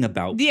something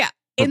about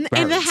in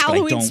the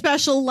Halloween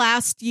special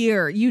last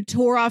year, you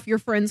tore off your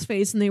friend's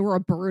face and they were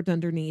a bird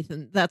underneath,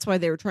 and that's why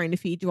they were trying to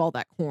feed you all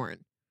that corn.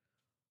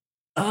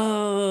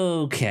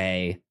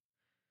 Okay,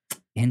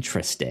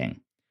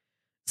 interesting.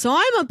 So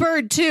I'm a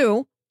bird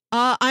too.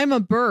 I'm a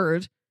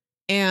bird.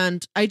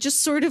 And I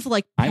just sort of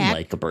like peck I'm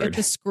like a bird at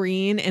the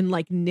screen and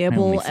like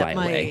nibble at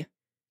my.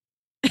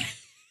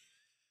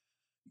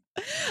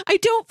 I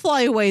don't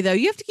fly away though.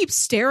 You have to keep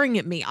staring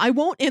at me. I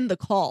won't end the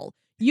call.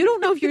 You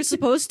don't know if you're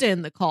supposed to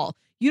end the call.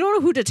 You don't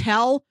know who to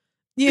tell.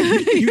 You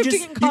have to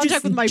get in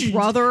contact with my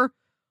brother.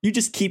 You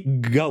just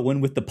keep going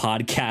with the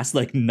podcast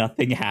like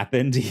nothing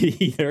happened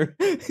either.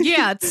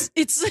 Yeah, it's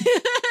it's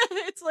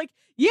like,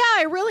 yeah,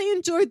 I really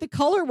enjoyed the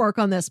color work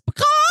on this.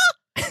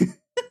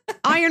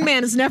 Iron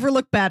Man has never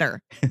looked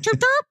better.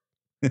 Chirp, chirp.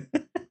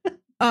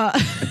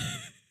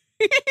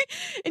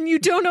 And you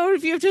don't know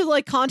if you have to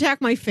like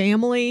contact my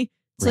family.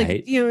 It's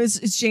like, you know, is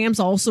Jams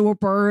also a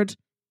bird?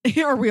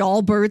 Are we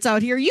all birds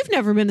out here? You've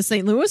never been to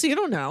St. Louis. You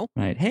don't know.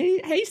 Right.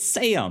 Hey,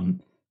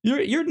 Sam,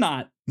 you're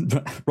not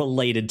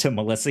related to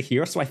Melissa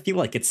here, so I feel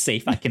like it's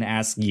safe. I can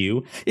ask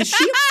you, is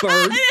she a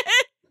bird?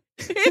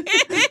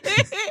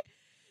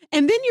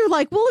 And then you're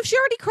like, well, if she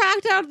already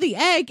cracked out of the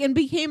egg and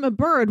became a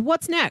bird,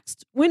 what's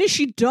next? When is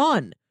she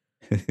done?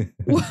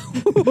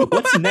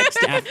 What's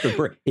next after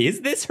bird?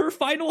 Is this her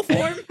final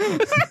form?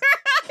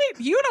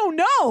 You don't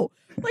know.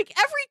 Like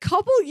every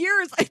couple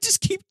years, I just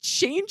keep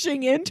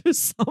changing into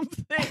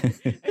something,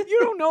 and you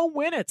don't know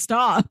when it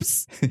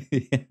stops.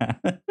 Yeah.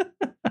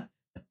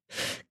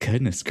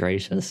 Goodness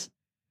gracious.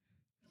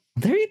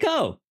 There you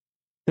go.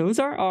 Those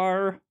are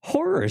our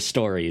horror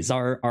stories,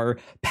 our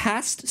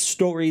past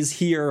stories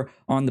here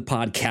on the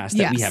podcast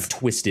that we have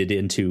twisted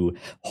into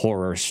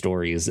horror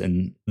stories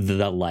and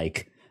the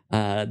like.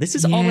 This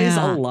is always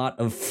a lot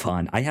of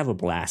fun. I have a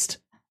blast.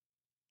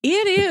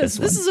 It is.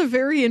 This is a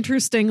very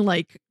interesting,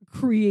 like,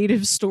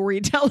 creative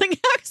storytelling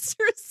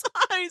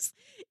exercise,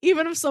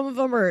 even if some of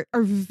them are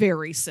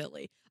very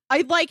silly.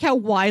 I like how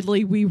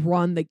widely we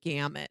run the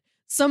gamut.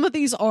 Some of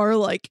these are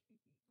like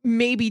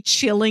maybe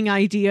chilling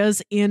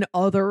ideas in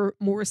other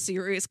more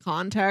serious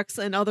contexts,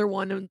 and other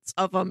ones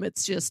of them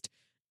it's just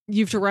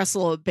you have to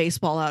wrestle a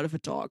baseball out of a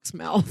dog's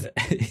mouth.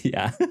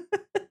 Yeah.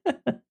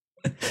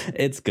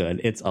 It's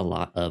good. It's a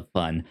lot of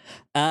fun.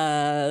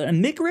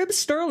 McRib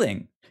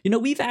Sterling.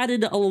 We've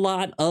added a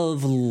lot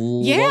of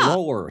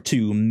lore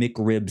to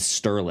McRib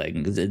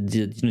Sterling.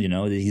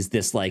 He's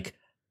this like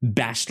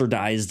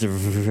bastardized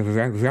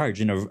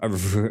virgin of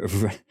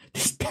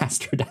this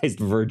bastardized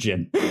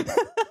virgin.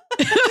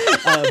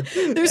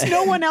 There's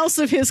no one else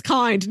of his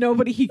kind.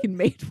 Nobody he can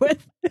mate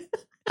with.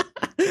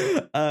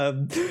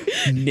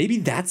 Maybe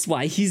that's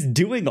why he's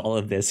doing all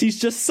of this. He's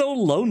just so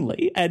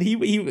lonely, and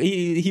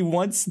he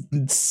wants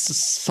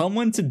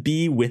someone to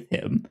be with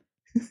him.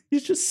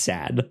 He's just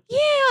sad.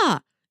 Yeah,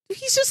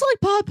 he's just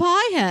like Pop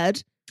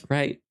Piehead,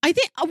 right? I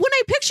think when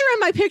I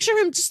picture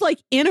him just like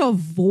in a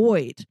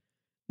void,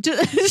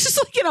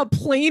 just like in a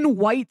plain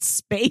white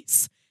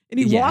space, and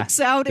he walks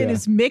out in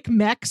his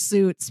Mech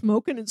suit,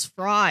 smoking his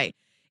fry.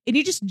 And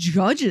he just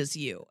judges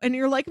you. And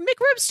you're like,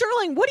 McRib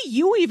Sterling, what do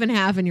you even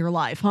have in your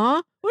life,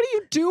 huh? What do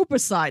you do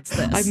besides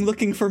this? I'm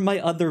looking for my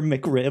other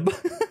McRib.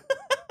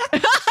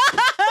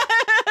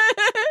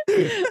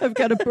 I've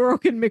got a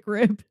broken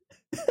McRib.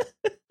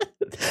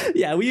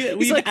 Yeah,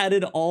 we've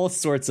added all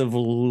sorts of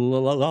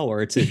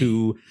lore to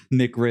who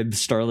McRib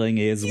Sterling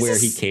is, where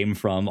he came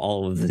from,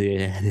 all of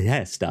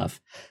the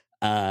stuff.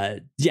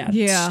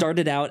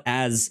 Started out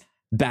as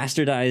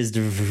bastardized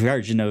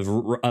version of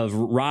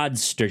Rod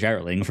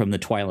Sterling from the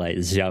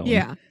Twilight Zone.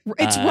 Yeah,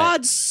 it's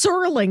Rod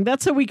Serling.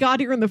 That's how we got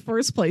here in the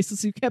first place,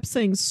 is you kept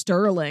saying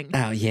Sterling.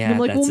 Oh, yeah. And I'm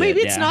like, well, maybe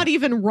it's not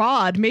even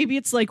Rod. Maybe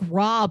it's like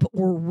Rob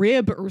or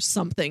Rib or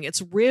something.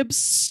 It's Rib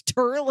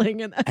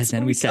Sterling. And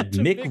then we said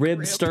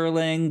McRib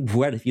Sterling.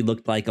 What if he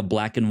looked like a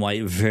black and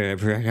white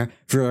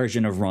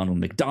version of Ronald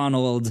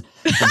McDonald?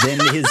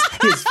 Then his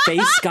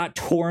face got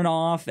torn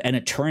off, and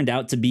it turned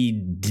out to be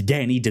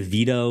Danny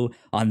DeVito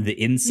on the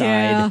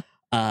inside. Yeah.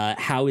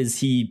 How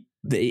is he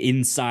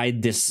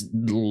inside this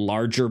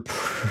larger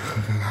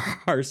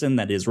person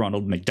that is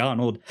Ronald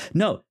McDonald?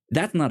 No,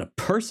 that's not a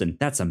person.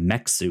 That's a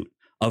mech suit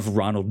of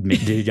Ronald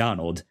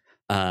McDonald.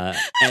 And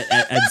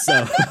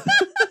so,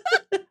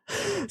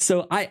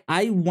 so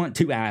I want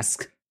to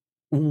ask,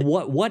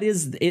 what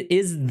is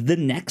the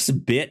next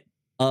bit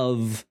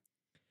of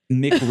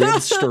McRib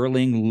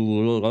Sterling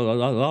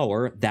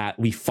lore that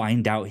we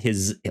find out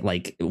his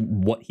like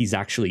what he's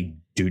actually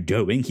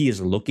doing? He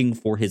is looking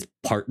for his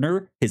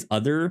partner, his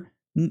other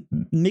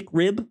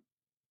McRib.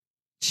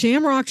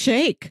 Shamrock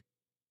Shake.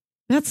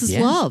 That's his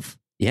love.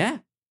 Yeah.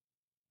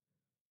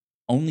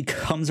 Only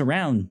comes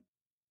around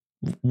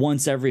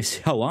once every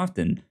so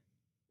often.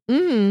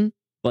 Mm-hmm.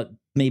 But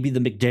maybe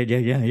the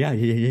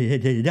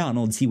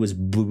McDonald's he was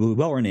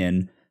born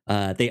in,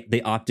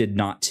 they opted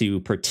not to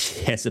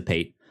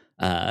participate.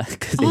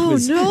 Because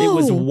it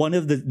was one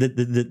of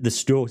the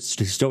store.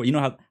 You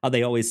know how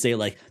they always say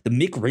like the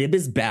McRib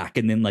is back,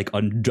 and then like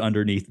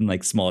underneath in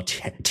like small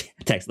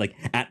text like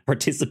at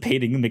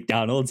participating in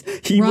McDonald's.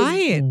 He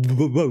was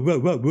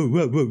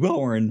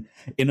born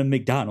in a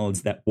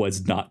McDonald's that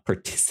was not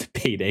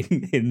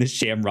participating in the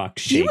Shamrock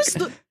Shake.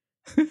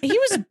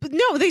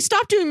 No, they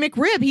stopped doing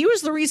McRib. He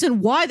was the reason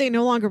why they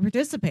no longer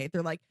participate.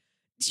 They're like,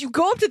 you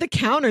go up to the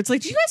counter. It's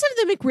like, do you guys have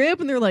the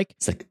McRib? And they're like,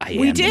 it's like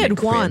we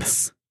did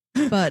once.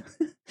 But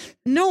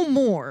no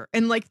more.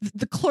 And like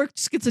the clerk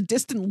just gets a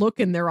distant look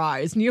in their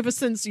eyes, and you have a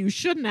sense you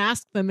shouldn't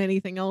ask them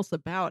anything else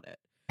about it.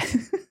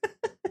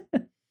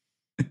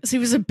 So he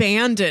was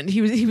abandoned.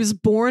 He was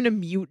born a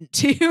mutant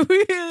too.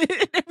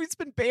 He's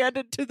been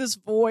abandoned to this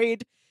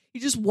void. He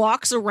just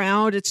walks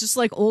around. It's just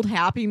like old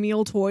Happy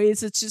Meal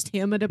toys. It's just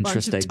him and a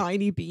bunch of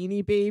tiny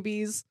Beanie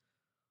Babies.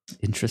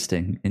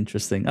 Interesting.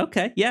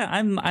 Okay, yeah,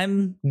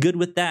 I'm good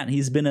with that.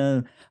 He's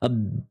been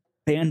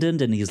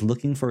abandoned, and he's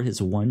looking for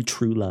his one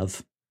true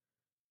love.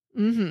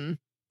 Mm-hmm.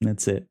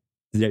 That's it.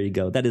 There you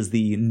go. That is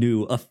the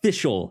new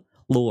official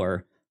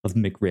lore of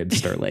McRib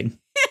Sterling.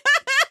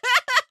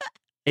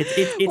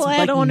 It's well, like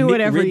I don't do it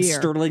every McRib year.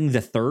 Sterling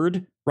the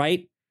third,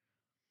 right?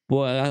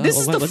 Well, this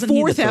is the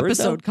fourth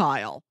episode, though?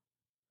 Kyle.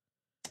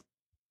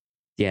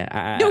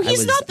 Yeah. No,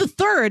 he's not the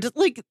third.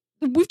 Like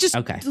we've just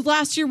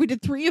last year we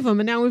did 3 of them,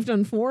 and now we've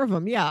done 4 of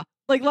them. Yeah.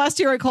 Like last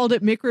year I called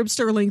it McRib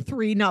Sterling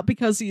 3, not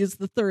because he is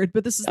the third,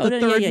 but this is the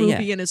third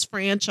movie in his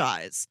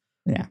franchise.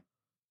 Yeah.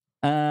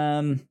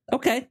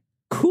 Okay.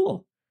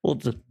 Cool. Well,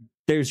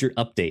 there's your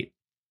update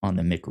on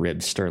the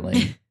McRib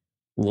Sterling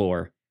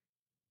lore.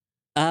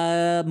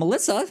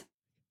 Melissa,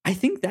 I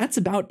think that's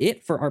about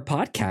it for our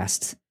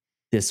podcast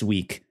this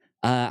week.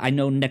 I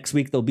know next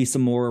week there'll be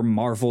some more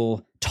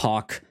Marvel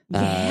talk,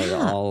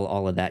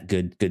 all of that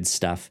good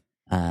stuff.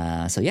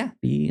 So yeah,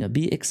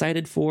 be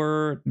excited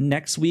for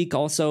next week.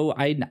 Also,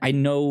 I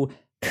know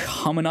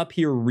coming up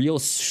here real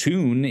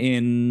soon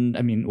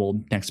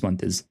next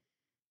month is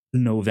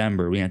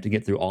November. We have to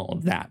get through all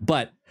of that,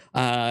 but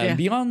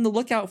be on the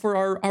lookout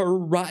for our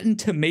Rotten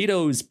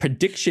Tomatoes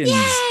predictions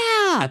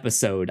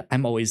episode.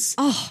 I'm always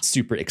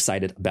super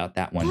excited about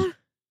that one.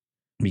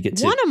 We get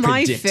to one of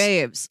my predict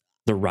faves.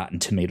 the Rotten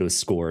Tomatoes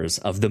scores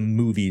of the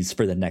movies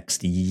for the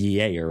next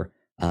year.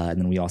 And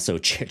then we also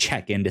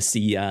check in to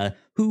see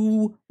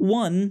who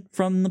won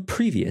from the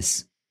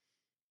previous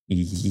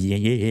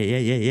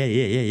year.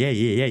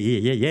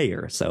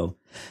 So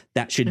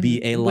that should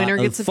be a lot of fun. Winner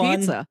gets a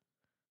pizza.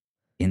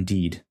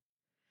 Indeed.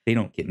 They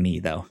don't get me,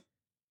 though.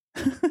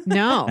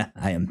 No.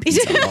 I am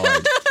Pizza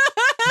Lord.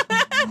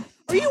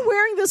 Are you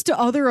wearing this to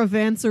other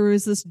events, or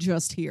is this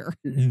just here?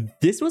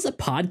 This was a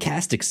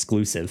podcast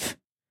exclusive.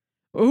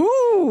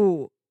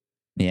 Ooh.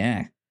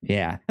 Yeah.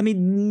 I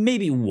mean,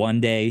 maybe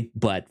one day,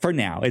 but for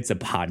now, it's a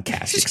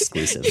podcast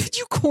exclusive. Did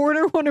you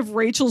corner one of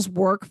Rachel's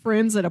work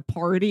friends at a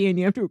party and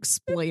you have to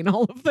explain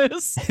all of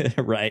this?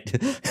 Right.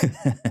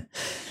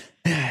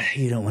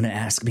 You don't want to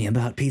ask me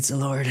about Pizza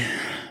Lord.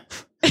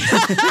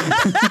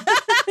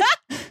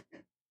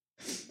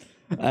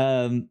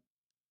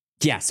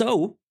 Yeah,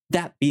 so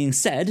that being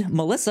said,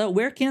 Melissa,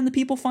 where can the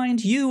people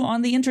find you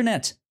on the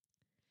internet?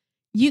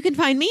 You can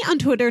find me on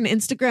Twitter and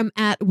Instagram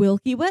at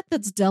Wilkywit.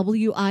 That's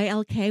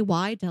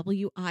WILKYWIT.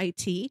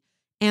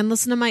 And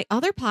listen to my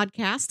other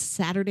podcast,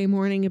 Saturday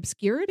Morning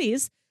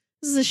Obscurities.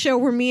 This is a show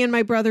where me and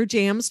my brother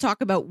Jams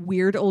talk about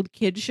weird old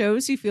kid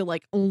shows you feel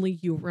like only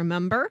you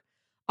remember.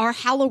 Our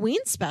Halloween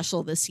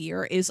special this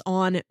year is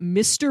on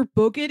Mr.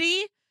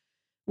 Boogedy,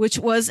 which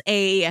was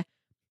a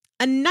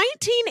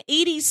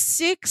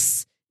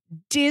 1986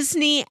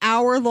 Disney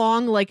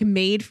hour-long, like,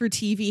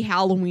 made-for-TV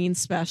Halloween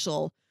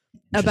special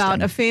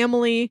about a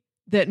family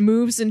that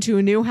moves into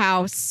a new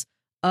house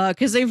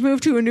because they've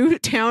moved to a new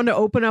town to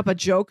open up a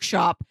joke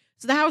shop.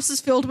 So the house is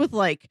filled with,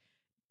 like,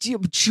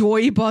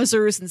 joy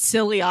buzzers and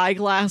silly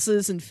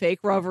eyeglasses and fake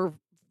rubber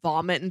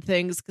vomit and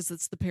things because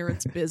it's the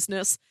parents'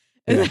 business.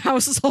 And the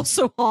house is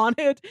also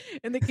haunted,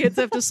 and the kids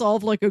have to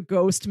solve, like, a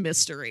ghost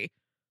mystery.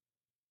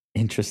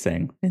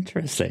 Interesting.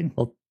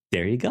 Well,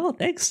 there you go.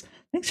 Thanks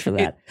for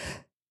that.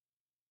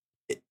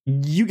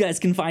 You guys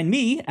can find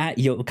me at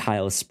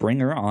Kyle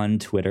Springer on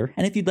Twitter.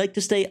 And if you'd like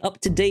to stay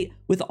up to date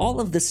with all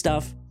of the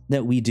stuff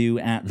that we do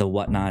at The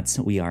Whatnots,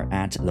 we are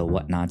at The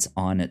Whatnots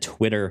on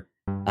Twitter.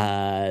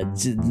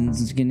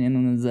 Getting in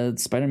on the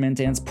Spider-Man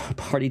dance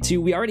party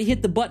too. We already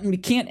hit the button. We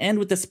can't end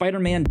with the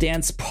Spider-Man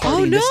dance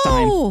party this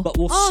time, but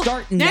we'll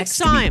start next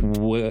time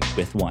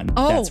with one.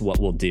 That's what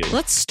we'll do.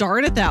 Let's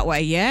start it that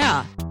way.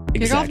 Yeah.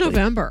 Kick off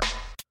November.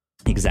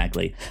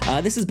 Exactly.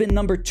 This has been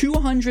number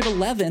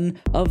 211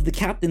 of the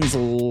Captain's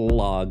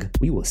Log.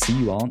 We will see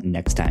you all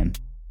next time.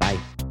 Bye.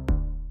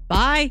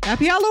 Bye.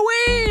 Happy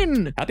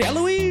Halloween. Happy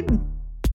Halloween.